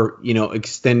for,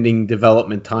 extending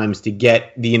development times to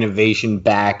get the innovation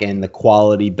back and the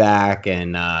quality back.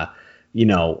 And,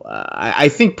 I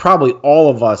think probably all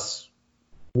of us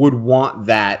would want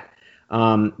that.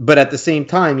 But at the same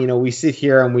time, we sit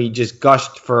here and we just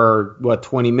gushed for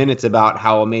 20 minutes about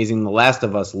how amazing The Last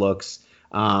of Us looks,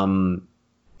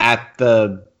 at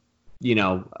the,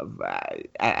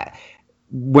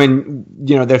 when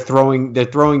they're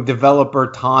throwing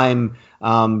developer time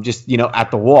just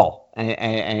at the wall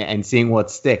and seeing what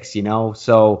sticks.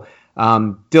 So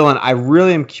Dylan, I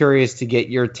really am curious to get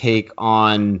your take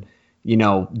on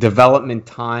development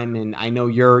time, and I know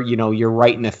you're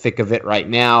right in the thick of it right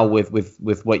now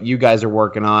with what you guys are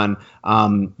working on.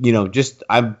 Just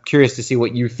I'm curious to see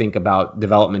what you think about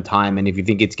development time, and if you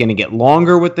think it's going to get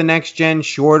longer with the next gen,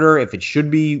 shorter, if it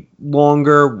should be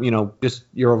longer, just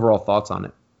your overall thoughts on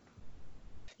it.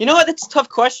 You know what? That's a tough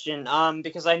question.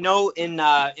 Because I know in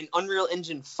Unreal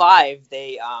Engine 5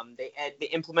 they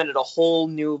implemented a whole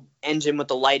new engine with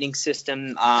the lighting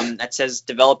system that says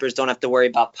developers don't have to worry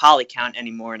about poly count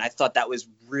anymore, and I thought that was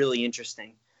really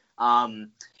interesting. I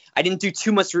didn't do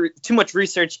too much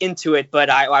research into it, but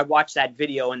I watched that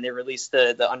video when they released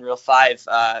the Unreal 5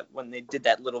 when they did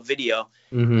that little video.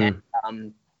 Mm-hmm.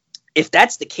 And if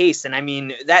that's the case, then I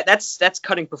mean that's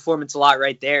cutting performance a lot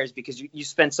right there, is because you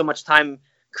spend so much time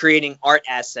creating art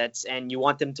assets and you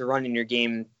want them to run in your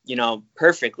game,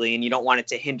 perfectly, and you don't want it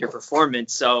to hinder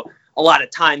performance. So a lot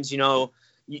of times, you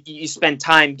spend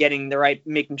time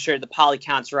making sure the poly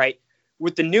count's right.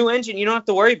 With the new engine, you don't have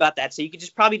to worry about that. So you could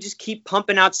probably keep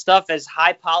pumping out stuff as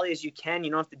high poly as you can.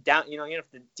 You don't have to you don't have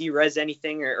to de-res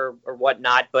anything or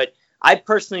whatnot. But I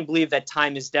personally believe that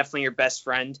time is definitely your best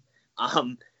friend,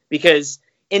 because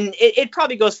it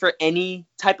probably goes for any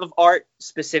type of art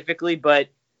specifically, but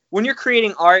when you're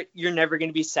creating art, you're never going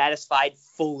to be satisfied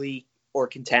fully or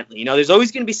contently. There's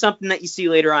always going to be something that you see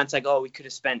later on. It's like, oh, we could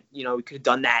have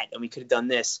done that, and we could have done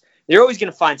this. They're always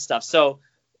going to find stuff. So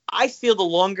I feel the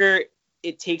longer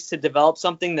it takes to develop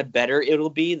something, the better it'll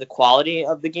be, the quality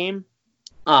of the game.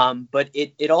 But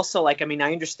it also, I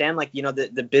understand,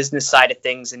 the business side of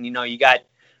things, and, you got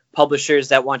publishers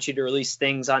that want you to release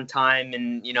things on time,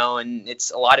 and, and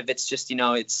it's a lot of it's just,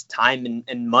 it's time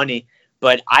and money.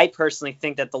 But I personally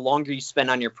think that the longer you spend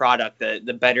on your product,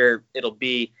 the better it'll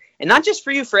be. and not just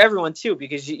for you, for everyone too,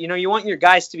 because you want your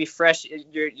guys to be fresh,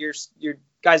 your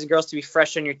guys and girls to be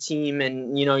fresh on your team,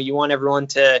 and you want everyone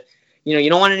to, you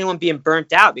don't want anyone being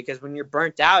burnt out, because when you're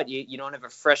burnt out, you don't have a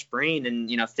fresh brain,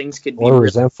 and things could be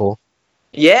resentful.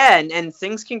 Yeah, and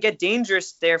things can get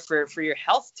dangerous there for your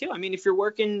health too. I mean, if you're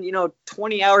working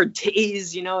 20-hour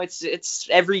days, it's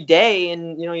every day,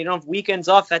 and you don't have weekends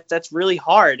off. That's really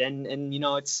hard, and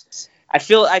it's I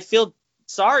feel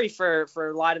sorry for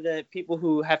a lot of the people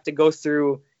who have to go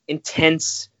through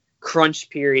intense crunch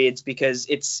periods, because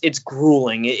it's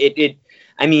grueling. I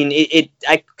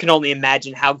can only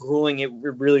imagine how grueling it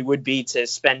really would be to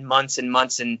spend months and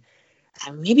months and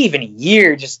maybe even a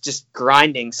year just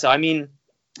grinding. So I mean,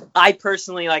 I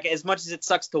personally, like, as much as it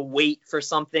sucks to wait for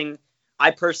something,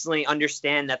 I personally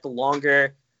understand that the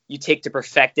longer you take to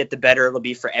perfect it, the better it'll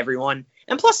be for everyone.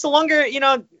 And plus, the longer,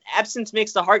 absence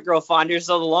makes the heart grow fonder.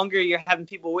 So the longer you're having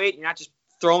people wait, you're not just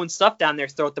throwing stuff down their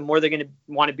throat, the more they're going to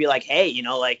want to be like, hey,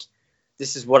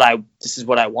 this is what I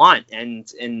want. And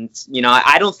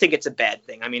I don't think it's a bad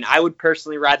thing. I mean, I would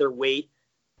personally rather wait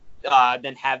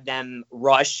than have them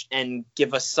rush and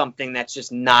give us something that's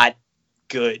just not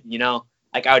good,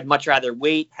 Like, I would much rather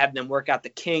wait, have them work out the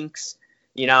kinks,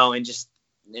 and just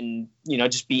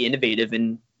be innovative,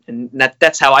 and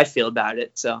that's how I feel about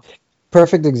it. So,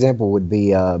 perfect example would be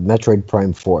Metroid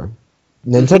Prime 4.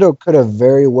 Nintendo could have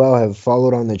very well have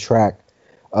followed on the track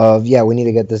of, we need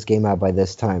to get this game out by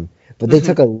this time. But they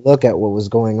took a look at what was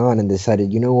going on and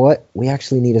decided, you know what? We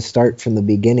actually need to start from the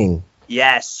beginning.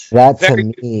 Yes. That,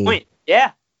 very to me, point.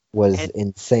 Yeah, was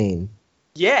insane.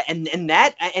 Yeah,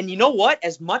 and you know what?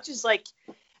 As much as, like,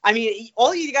 I mean,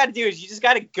 all you got to do is you just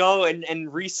got to go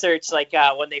and research, like,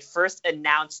 when they first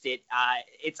announced it.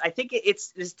 I think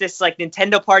it's this like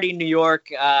Nintendo party in New York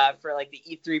for like the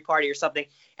E3 party or something,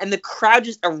 and the crowd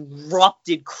just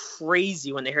erupted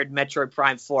crazy when they heard Metroid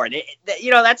Prime 4, and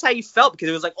that's how you felt, because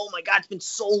it was like, oh my god, it's been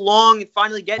so long, and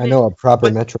finally getting it. I know, a proper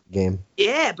Metroid game.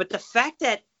 Yeah, but the fact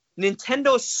that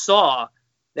Nintendo saw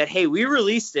that, hey, we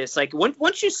released this, like,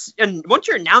 once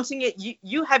you're announcing it,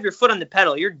 you have your foot on the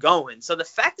pedal, you're going. So the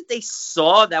fact that they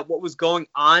saw that what was going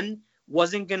on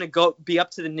wasn't going to be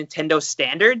up to the Nintendo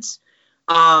standards,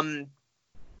 I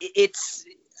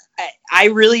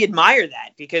really admire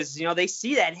that, because they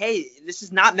see that, hey, this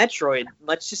is not Metroid.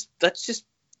 Let's just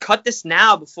cut this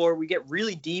now before we get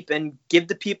really deep and give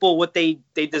the people what they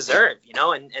deserve,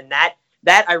 and that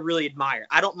I really admire.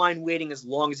 I don't mind waiting as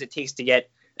long as it takes to get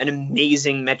an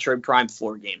amazing Metroid Prime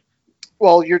 4 game.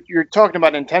 Well, you're talking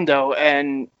about Nintendo,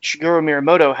 and Shigeru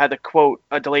Miyamoto had the quote,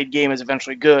 "A delayed game is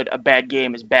eventually good. A bad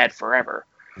game is bad forever."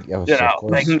 Yeah, and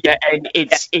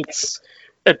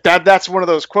that's one of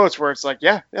those quotes where it's like,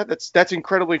 that's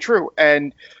incredibly true.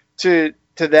 And to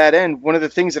that end, one of the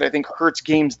things that I think hurts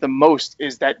games the most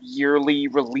is that yearly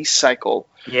release cycle.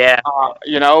 Yeah.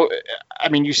 I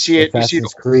mean, you see it.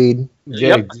 Assassin's Creed.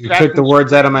 You took the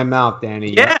words out of my mouth,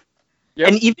 Danny. Yeah. Yep.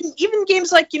 And even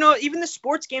games like, even the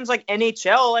sports games like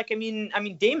NHL, like, I mean,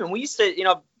 Damon, we used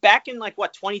to, back in, like,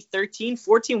 2013,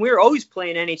 14, we were always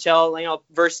playing NHL,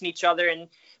 versing each other.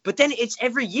 But then it's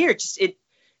every year,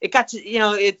 it got to,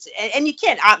 and you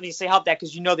can't obviously help that,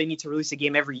 because they need to release a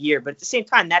game every year. But at the same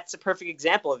time, that's a perfect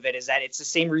example of it, is that it's the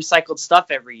same recycled stuff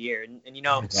every year. And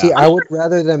See, I would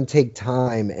rather them take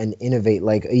time and innovate.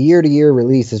 Like, a year-to-year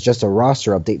release is just a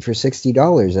roster update for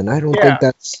 $60, and I don't think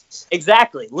that's...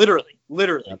 Exactly. Literally.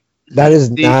 That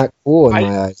is not cool in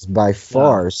my eyes by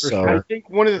far. So I think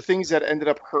one of the things that ended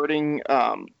up hurting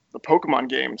the Pokemon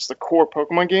games, the core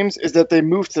Pokemon games, is that they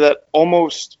moved to that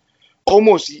almost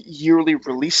yearly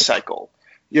release cycle.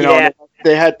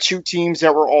 They had two teams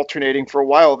that were alternating for a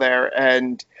while there,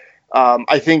 and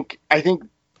I think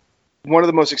one of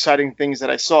the most exciting things that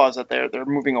I saw is that they're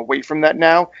moving away from that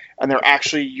now, and they're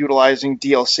actually utilizing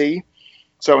DLC.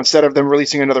 So instead of them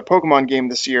releasing another Pokemon game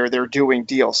this year, they're doing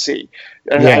DLC.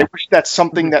 And I wish that's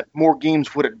something that more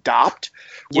games would adopt,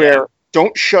 where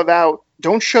don't shove out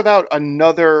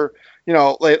another,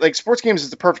 like sports games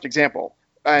is the perfect example.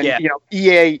 And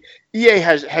EA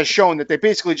has shown that they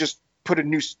basically just put a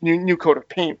new coat of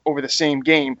paint over the same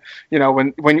game.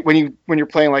 When you're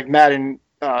playing like Madden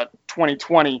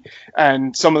 2020,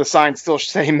 and some of the signs still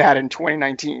say Madden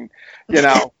 2019.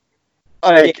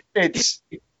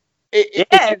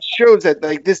 It shows that,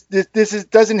 like, this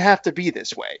doesn't have to be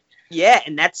this way. Yeah,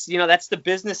 and that's the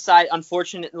business side,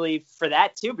 unfortunately, for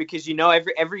that too, because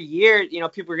every year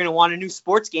people are going to want a new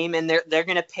sports game, and they're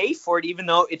going to pay for it, even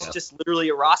though it's just literally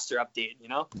a roster update.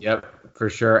 Yep, for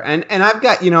sure. And I've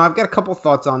got a couple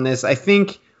thoughts on this. I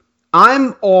think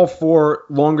I'm all for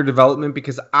longer development,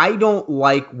 because I don't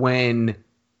like when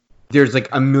there's like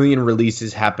a million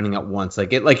releases happening at once.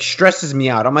 Like it like stresses me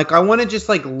out. I'm like, I want to just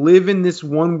like live in this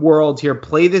one world here,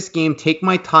 play this game, take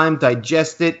my time,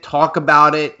 digest it, talk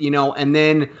about it, and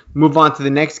then move on to the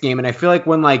next game. And I feel like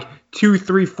when like 2,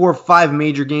 3, 4, 5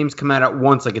 major games come out at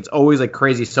once, like it's always like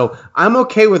crazy. So I'm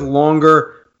okay with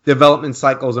longer development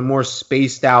cycles and more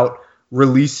spaced out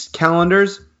release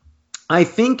calendars. I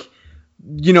think,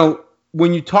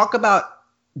 when you talk about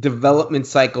development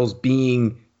cycles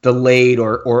being delayed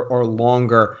or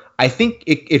longer, I think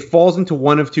it falls into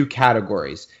one of two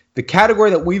categories. The category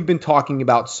that we've been talking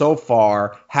about so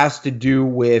far has to do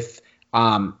with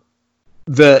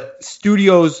the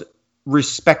studios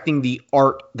respecting the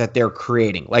art that they're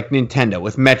creating, like Nintendo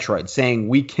with Metroid saying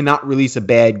we cannot release a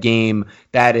bad game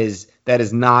that is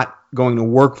not going to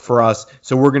work for us,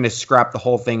 so we're going to scrap the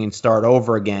whole thing and start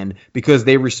over again because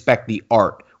they respect the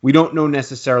art. We don't know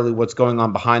necessarily what's going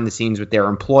on behind the scenes with their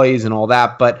employees and all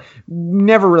that, but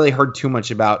never really heard too much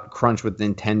about crunch with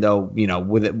Nintendo,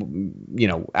 with it,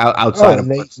 outside of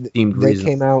what's deemed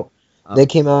reasonable. They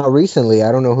came out recently.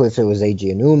 I don't know if it was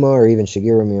Eiji Aonuma or even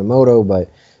Shigeru Miyamoto, but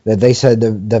that they said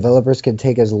the developers can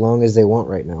take as long as they want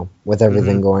right now with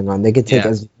everything going on. They can take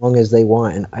as long as they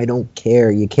want, and I don't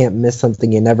care. You can't miss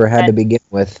something you never had to begin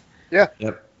with. Yeah.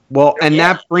 Yep. Well, and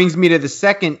that brings me to the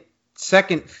second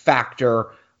factor,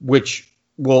 which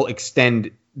will extend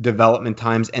development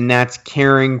times, and that's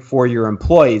caring for your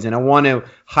employees. And I want to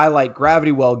highlight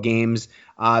Gravity Well Games.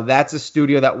 That's a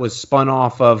studio that was spun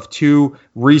off of 2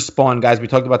 Respawn guys. We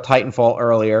talked about Titanfall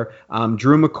earlier,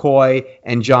 Drew McCoy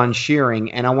and John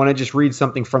Shearing. And I want to just read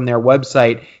something from their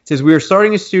website. It says, we are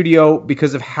starting a studio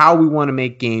because of how we want to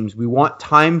make games. We want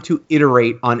time to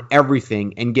iterate on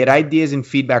everything and get ideas and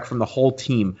feedback from the whole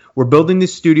team. We're building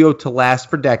this studio to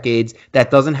last for decades. That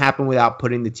doesn't happen without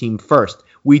putting the team first.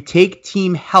 We take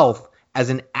team health as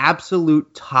an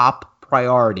absolute top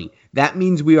priority. That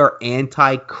means we are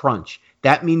anti-crunch.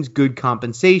 That means good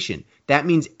compensation. That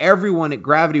means everyone at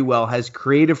Gravity Well has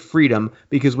creative freedom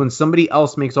because when somebody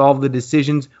else makes all of the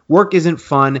decisions, work isn't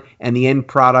fun and the end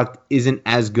product isn't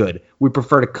as good. We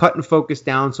prefer to cut and focus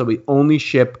down so we only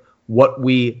ship what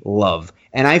we love.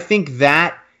 And I think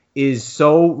that is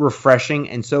so refreshing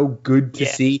and so good to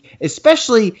see,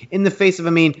 especially in the face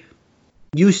of,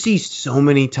 you see so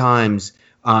many times,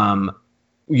 for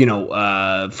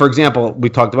example, we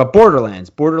talked about Borderlands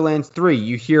 3.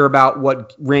 You hear about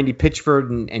what Randy Pitchford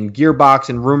and Gearbox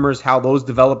and rumors how those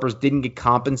developers didn't get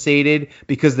compensated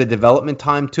because the development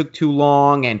time took too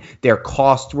long and their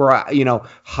costs were,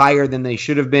 higher than they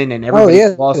should have been, and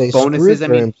everybody lost bonuses.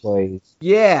 Employees.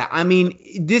 Yeah,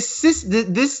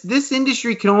 this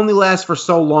industry can only last for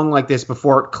so long like this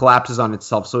before it collapses on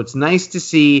itself. So it's nice to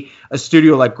see a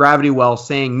studio like Gravity Well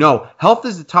saying, no, health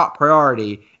is the top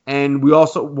priority. And we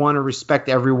also want to respect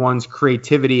everyone's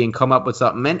creativity and come up with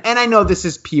something. And I know this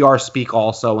is PR speak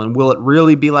also, and will it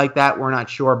really be like that? We're not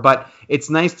sure. But it's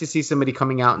nice to see somebody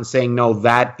coming out and saying, no,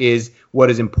 that is what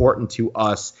is important to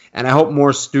us. And I hope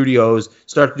more studios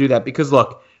start to do that. Because,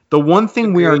 look, the one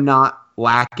thing we are not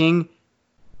lacking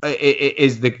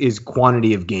is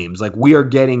quantity of games. Like, we are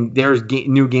getting – there's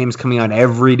new games coming out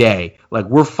every day. Like,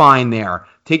 we're fine there.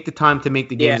 Take the time to make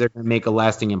the games that are going to make a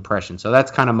lasting impression. So that's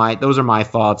kind of those are my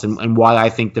thoughts and why I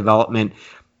think development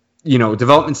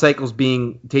cycles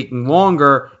taking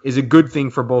longer is a good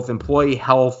thing for both employee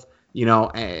health,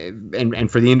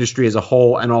 and for the industry as a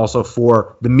whole, and also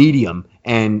for the medium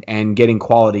and getting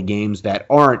quality games that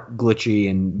aren't glitchy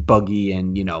and buggy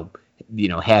and,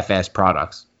 half-assed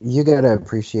products. You gotta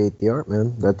appreciate the art,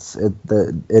 man. That's it.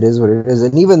 It is what it is,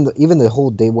 and even the whole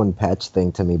day one patch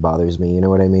thing to me bothers me. You know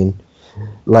what I mean?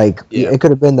 Like, it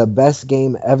could have been the best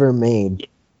game ever made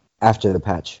after the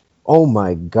patch. Oh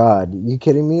my god, you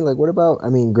kidding me? Like, what about,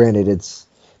 granted, it's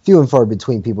few and far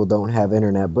between people don't have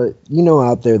internet, but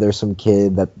out there's some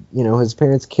kid that, his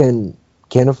parents can't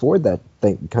afford that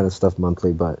kind of stuff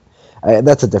monthly, but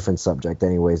that's a different subject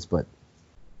anyways, but.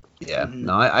 Yeah,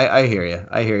 no, I hear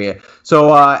you.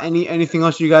 So, anything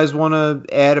else you guys want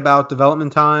to add about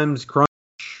development times, crunch?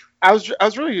 I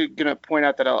was really gonna point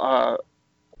out that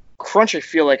crunch, I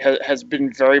feel like, has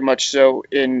been very much so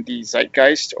in the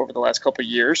zeitgeist over the last couple of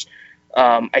years.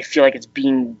 I feel like it's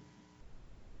being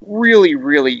really,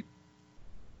 really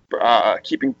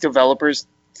keeping developers'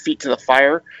 feet to the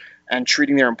fire and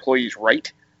treating their employees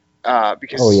right.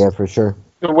 Because for sure.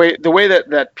 The way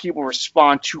that people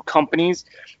respond to companies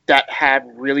that have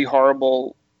really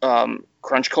horrible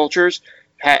crunch cultures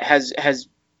has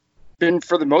been,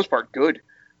 for the most part, good.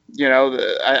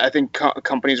 I think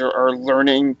companies are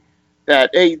learning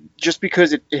that, hey, just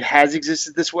because it has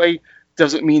existed this way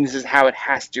doesn't mean this is how it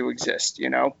has to exist,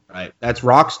 Right. That's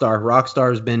Rockstar.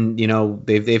 Rockstar's been,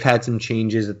 they've had some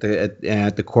changes at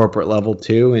the corporate level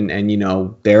too,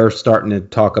 and they're starting to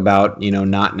talk about,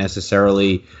 not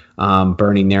necessarily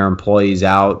burning their employees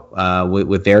out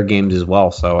with their games as well.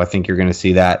 So I think you're going to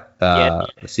see that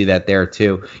there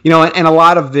too. And a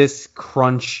lot of this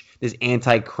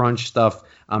anti-crunch stuff.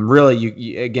 Really,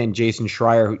 you again, Jason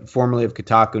Schreier, formerly of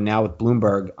Kotaku, now with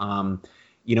Bloomberg.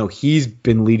 He's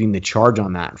been leading the charge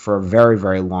on that for a very,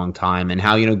 very long time, and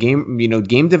how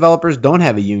game developers don't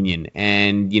have a union,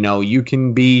 and you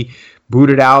can be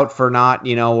booted out for not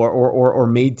or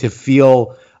made to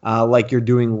feel like you're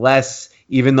doing less,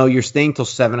 even though you're staying till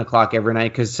 7 o'clock every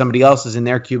night because somebody else is in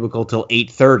their cubicle till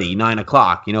 8:30, 9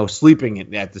 o'clock,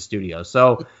 sleeping at the studio.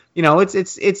 So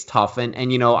it's tough, and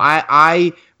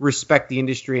I respect the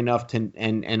industry enough to,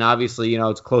 and obviously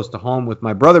it's close to home with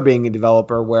my brother being a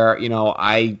developer, where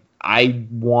I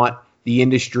want the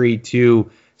industry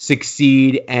to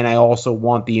succeed, and I also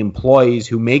want the employees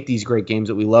who make these great games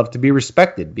that we love to be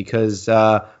respected, because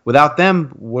without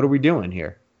them, what are we doing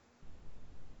here?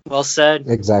 Well said.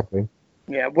 Exactly.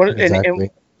 Yeah.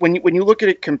 Exactly. And when you look at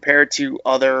it compared to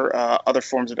other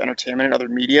forms of entertainment and other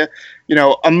media,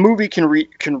 a movie can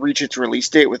reach its release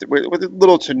date with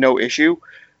little to no issue,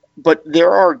 but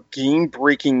there are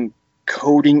game-breaking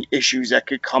coding issues that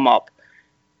could come up,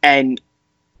 and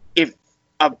if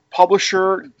a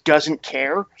publisher doesn't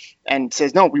care and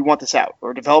says no, we want this out,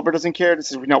 or a developer doesn't care and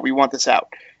says no, we want this out,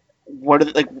 where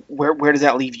does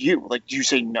that leave you? Like, do you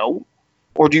say no,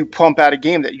 or do you pump out a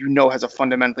game that has a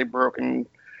fundamentally broken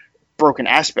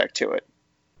aspect to it?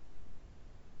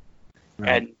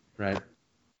 Right.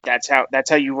 That's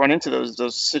how you run into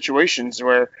those situations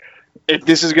where, if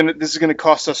this is gonna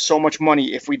cost us so much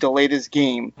money if we delay this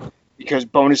game because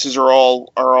bonuses are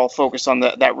all focused on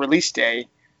that release day,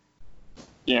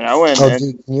 And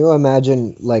dude, can you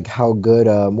imagine like how good?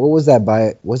 What was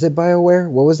that? Was it BioWare?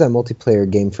 What was that multiplayer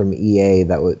game from EA it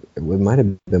might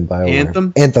have been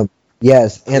BioWare? Anthem.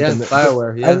 Yes, Anthem. Yes,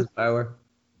 BioWare. Yeah, BioWare.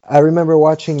 I remember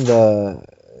watching the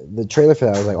trailer for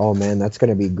that. I was like, oh man, that's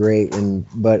gonna be great.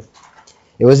 But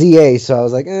it was EA, so I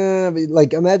was like,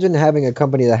 like imagine having a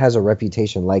company that has a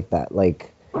reputation like that,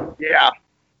 yeah,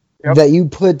 yep. That you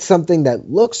put something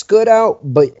that looks good out,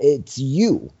 but it's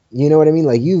you. You know what I mean?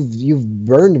 Like you've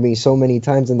burned me so many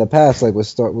times in the past, like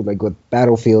with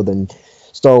Battlefield and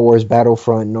Star Wars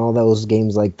Battlefront and all those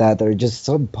games like that are just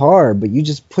subpar, but you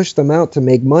just push them out to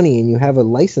make money, and you have a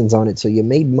license on it, so you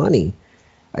made money.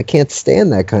 I can't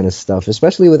stand that kind of stuff,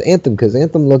 especially with Anthem, because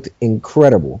Anthem looked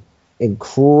incredible.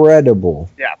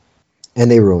 Yeah.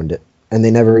 And they ruined it, and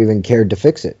they never even cared to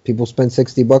fix it. People spend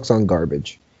 $60 on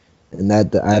garbage, and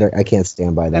I can't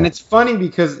stand by that. And it's funny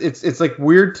because it's like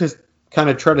weird to kind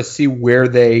of try to see where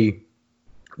they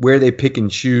pick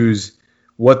and choose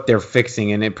what they're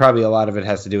fixing, and a lot of it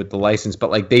has to do with the license.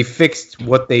 But like they fixed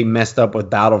what they messed up with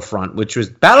Battlefront, which was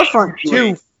Battlefront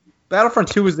 2. Battlefront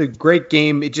 2 was a great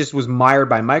game. It just was mired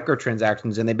by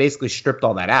microtransactions, and they basically stripped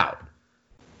all that out.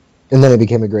 And then it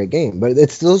became a great game. But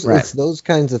it's those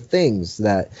kinds of things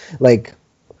that, like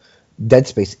Dead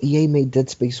Space. EA made Dead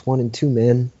Space 1 and 2,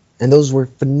 man. And those were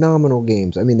phenomenal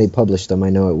games. I mean, they published them. I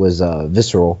know it was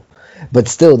Visceral. But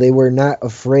still, they were not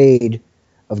afraid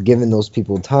of giving those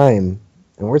people time.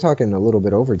 And we're talking a little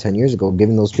bit over 10 years ago,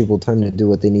 giving those people time to do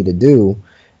what they need to do.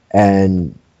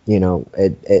 And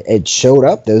it showed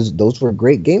up. Those were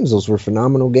great games. Those were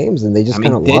phenomenal games, and they just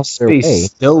kind of lost their way.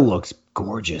 Still looks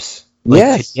gorgeous.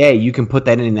 Yes. Today you can put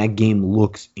that in, and that game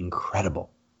looks incredible.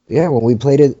 Yeah, when we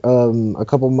played it a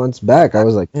couple months back, I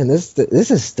was like, man, this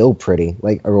is still pretty.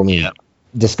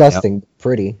 Disgusting,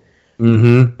 pretty.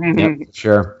 Mm-hmm.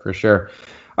 Yep, for sure.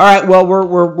 All right, well,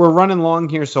 we're running long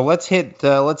here, so let's hit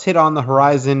On the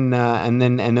Horizon, and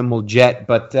then we'll jet.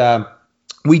 But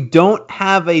we don't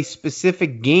have a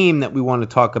specific game that we want to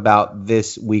talk about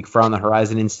this week for On the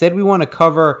Horizon. Instead, we want to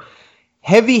cover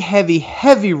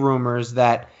heavy rumors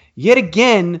that, yet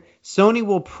again, Sony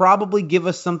will probably give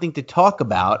us something to talk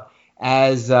about,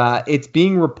 as it's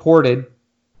being reported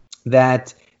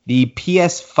that the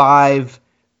PS5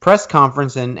 press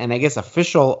conference and I guess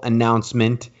official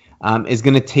announcement is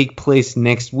going to take place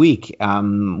next week.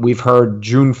 We've heard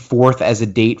June 4th as a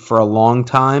date for a long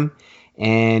time.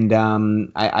 And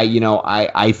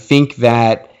I think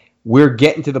that we're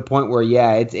getting to the point where,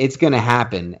 it's going to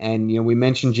happen. And, we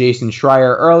mentioned Jason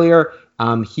Schreier earlier.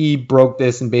 He broke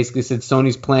this and basically said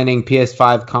Sony's planning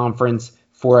PS5 conference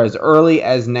for as early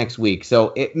as next week.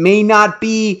 So it may not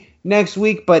be next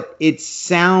week, but it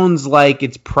sounds like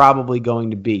it's probably going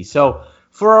to be. So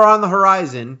for our On the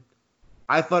Horizon,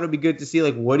 I thought it'd be good to see,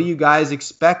 what do you guys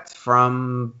expect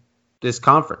from this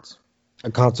conference.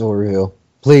 A console reveal,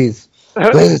 please,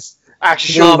 please.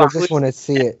 Actually, Please, sure. I just want to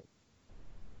see it.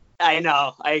 I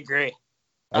know. I agree.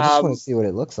 I just want to see what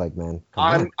it looks like, man. Come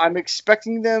on. I'm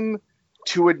expecting them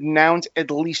to announce at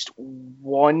least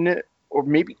one or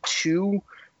maybe two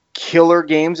killer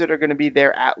games that are going to be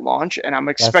there at launch, and I'm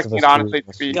expecting it honestly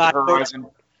to be God. Horizon.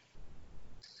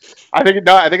 I think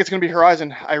it's going to be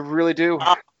Horizon. I really do.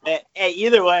 Hey,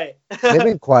 either way. They've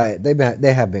been quiet.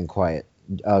 They have been quiet.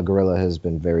 Gorilla has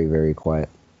been very, very quiet.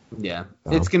 Yeah,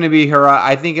 it's gonna be Horizon.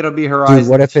 I think it'll be Horizon. Dude,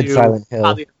 what if it's 2. Silent Hill?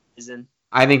 Probably Horizon.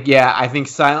 I think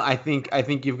Silent. I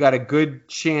think you've got a good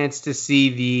chance to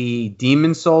see the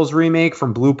Demon Souls remake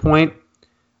from Blue Point.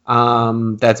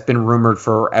 That's been rumored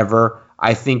forever.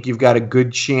 I think you've got a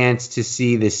good chance to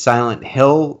see the Silent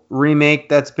Hill remake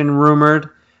that's been rumored.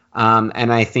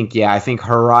 And I think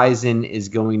Horizon 2 is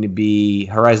going to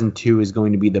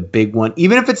be the big one.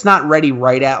 Even if it's not ready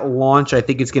right at launch, I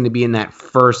think it's going to be in that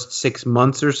first 6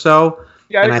 months or so.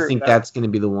 Yeah, I think that's going to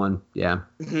be the one. Yeah.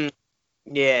 Mm-hmm.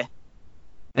 Yeah.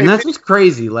 And that's what's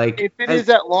crazy. Like, if it is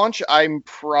at launch, I'm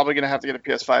probably going to have to get a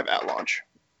PS5 at launch.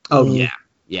 Oh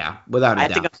yeah, without a I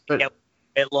doubt. think I'm gonna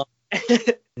get it long.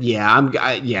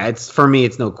 Yeah, it's for me.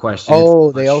 It's no question.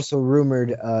 Oh, they also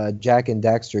rumored Jack and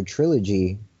Daxter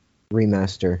trilogy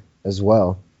remaster as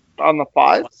well On the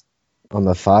 5? on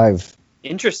the 5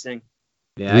 Interesting.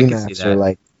 Yeah, I can see that.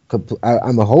 Like,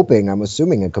 I'm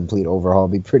assuming a complete overhaul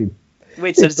would be pretty.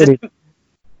 Wait, so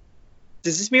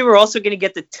does this mean we're also going to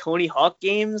get the Tony Hawk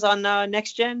games on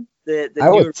next gen? I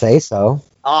would say so.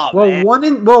 Oh, Well, man.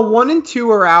 1 and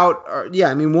 2 are out.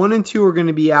 1 and 2 are going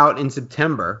to be out in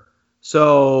September.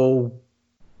 So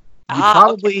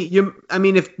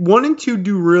if 1 and 2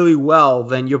 do really well,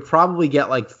 then you'll probably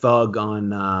get like Thug on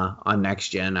next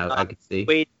gen. I could see.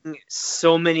 Waiting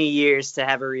so many years to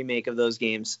have a remake of those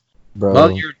games. Bro.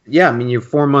 Well, you're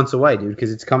 4 months away, dude,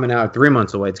 because it's coming out 3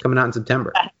 months away. It's coming out in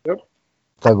September. Thug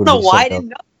I would don't know be why I so didn't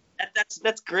dope. know.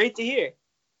 That's great to hear.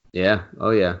 Yeah.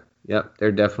 Oh yeah. Yep.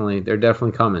 They're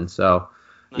definitely coming. So.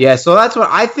 Yeah, so that's what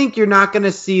I think. You're not going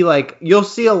to see, like, you'll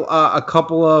see a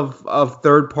couple of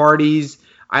third parties.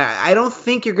 I don't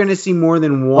think you're going to see more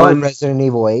than one. Resident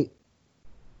Evil 8.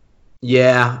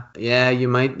 Yeah, you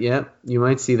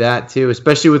might see that too,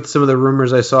 especially with some of the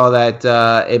rumors I saw that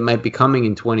it might be coming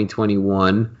in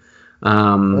 2021.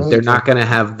 They're not going to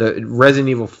have the Resident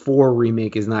Evil 4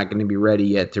 remake is not going to be ready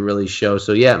yet to really show.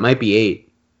 So yeah, it might be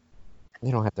 8.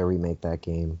 They don't have to remake that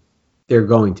game. They're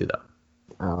going to though.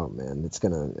 Oh man, it's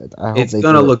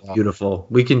gonna look beautiful.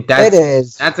 We can. It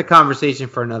is. That's a conversation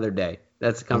for another day. All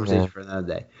Resident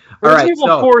right.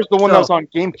 Evil 4 is the one that was on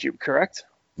GameCube, correct?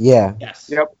 Yeah. Yes.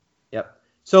 Yep.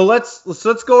 So let's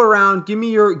go around. Give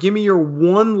me your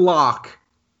one lock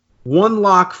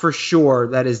for sure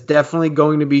that is definitely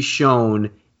going to be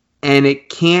shown, and it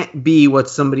can't be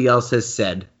what somebody else has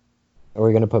said. Are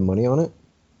we gonna put money on it?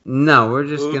 No, we're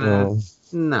just gonna.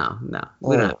 No. No,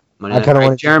 we don't have money. I kind of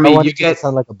want Jeremy. you to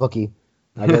sound like a bookie.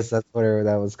 I guess that's where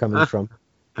that was coming from.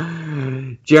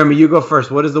 Jeremy, you go first.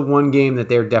 What is the one game that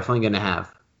they're definitely going to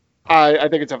have? I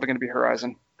think it's definitely going to be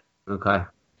Horizon. Okay.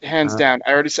 Hands down.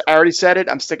 I already said it.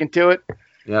 I'm sticking to it.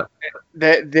 Yep.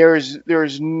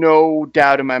 There's no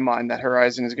doubt in my mind that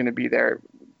Horizon is going to be there.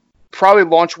 Probably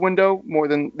launch window more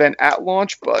than at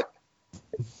launch, but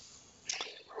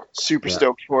super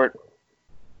stoked for it.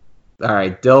 All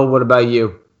right, Dill, what about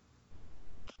you?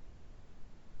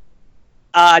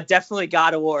 Definitely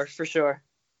God of War for sure.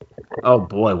 Oh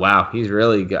boy, wow, he's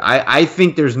really good. I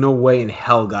think there's no way in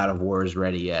hell God of War is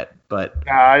ready yet, but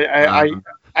I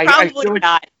Probably feel like,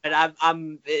 not, but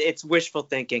I'm. It's wishful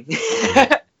thinking.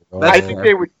 I think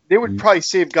they would probably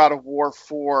save God of War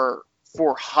for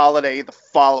holiday the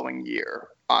following year.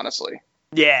 Honestly.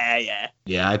 Yeah.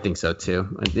 Yeah, I think so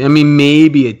too. I mean,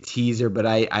 maybe a teaser, but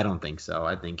I don't think so.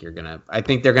 I think they're gonna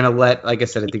let, like I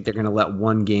said, I think they're gonna let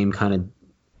one game kind of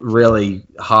really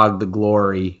hog the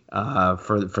glory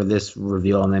for this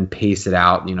reveal, and then pace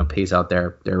out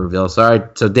their reveal. So, all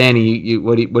right, so Danny,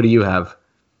 what do you have?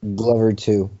 Glover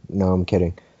 2. No, I'm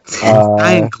kidding.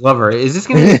 Ryan Glover. Is this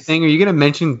gonna be a thing? Are you gonna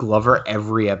mention Glover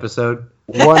every episode?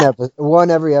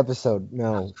 One every episode.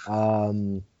 No.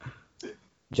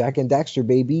 Jack and Daxter,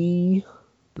 baby.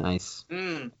 Nice.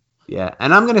 Yeah,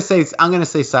 and I'm gonna say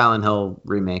Silent Hill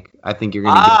remake. I think you're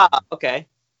gonna get. Okay.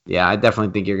 Yeah, I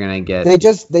definitely think you're gonna get. They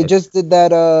just did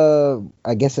that.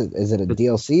 I guess is it a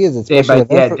DLC? Is it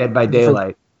Dead by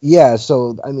Daylight? Yeah,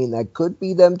 so I mean that could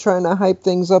be them trying to hype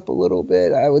things up a little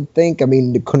bit. I would think. I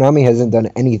mean, Konami hasn't done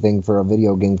anything for a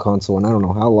video game console in I don't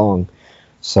know how long.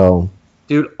 So,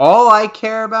 dude, all I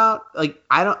care about, like,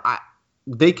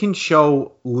 they can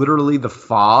show literally the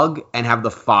fog and have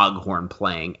the foghorn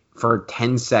playing for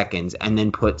 10 seconds and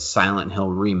then put Silent Hill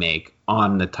Remake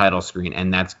on the title screen,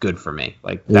 and that's good for me.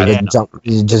 Like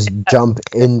you just jump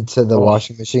into the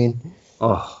washing machine.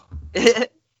 Oh,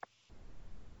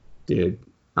 dude,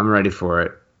 I'm ready for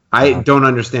it. I don't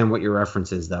understand what your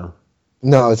reference is, though.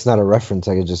 No, it's not a reference.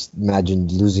 I could just imagine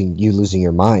losing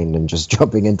your mind and just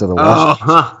jumping into the washing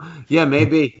machine. Yeah,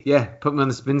 maybe. Yeah, put me on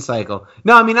the spin cycle.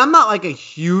 No, I mean, I'm not like a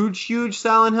huge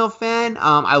Silent Hill fan.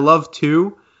 I love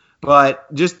 2,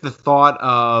 but just the thought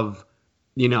of,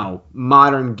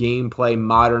 modern gameplay,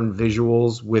 modern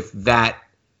visuals with that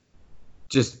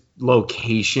just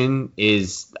location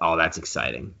that's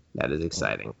exciting. That is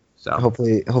exciting. So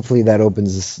hopefully that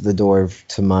opens the door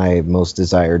to my most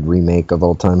desired remake of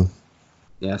all time.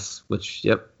 Yes,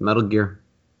 Metal Gear.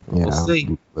 Yeah, we'll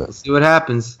see. We'll see what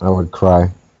happens. I would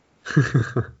cry.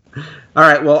 All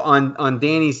right. Well, on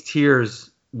Danny's tears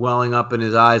welling up in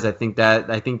his eyes, I think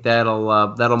that'll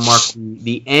mark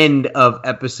the end of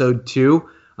episode 2.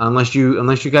 Unless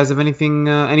you guys have anything,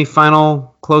 any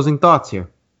final closing thoughts here.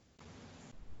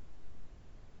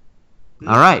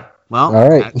 All right. Well, all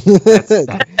right.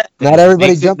 Not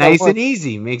everybody jump nice and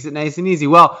easy. Makes it nice and easy.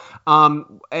 Well,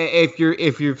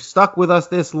 if you've stuck with us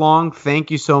this long,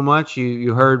 thank you so much.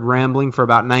 You heard rambling for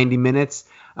about 90 minutes.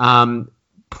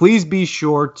 Please be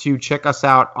sure to check us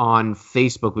out on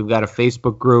Facebook. We've got a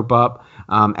Facebook group up,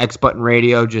 X Button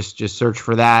Radio. Just search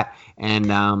for that. And,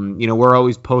 we're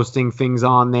always posting things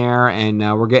on there, and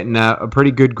we're getting a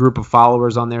pretty good group of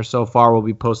followers on there so far. We'll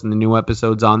be posting the new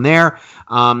episodes on there.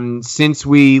 Since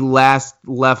we last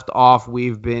left off,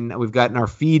 we've gotten our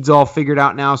feeds all figured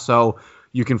out now. So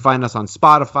you can find us on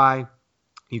Spotify.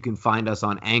 You can find us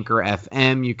on Anchor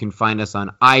FM. You can find us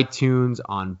on iTunes,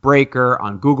 on Breaker,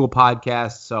 on Google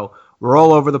Podcasts. So we're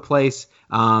all over the place.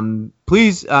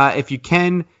 Please, if you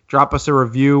can, drop us a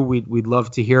review. We'd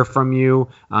love to hear from you.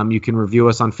 You can review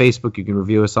us on Facebook. You can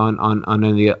review us on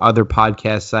the other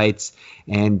podcast sites.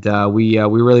 And we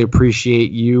really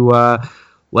appreciate you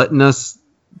letting us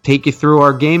take you through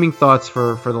our gaming thoughts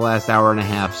for the last hour and a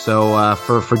half. So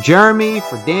for Jeremy,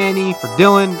 for Danny, for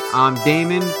Dylan, I'm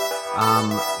Damon.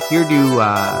 Here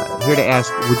to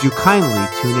ask, would you kindly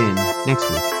tune in next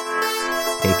week?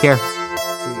 Take care.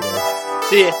 See you guys.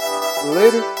 See ya.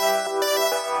 Later.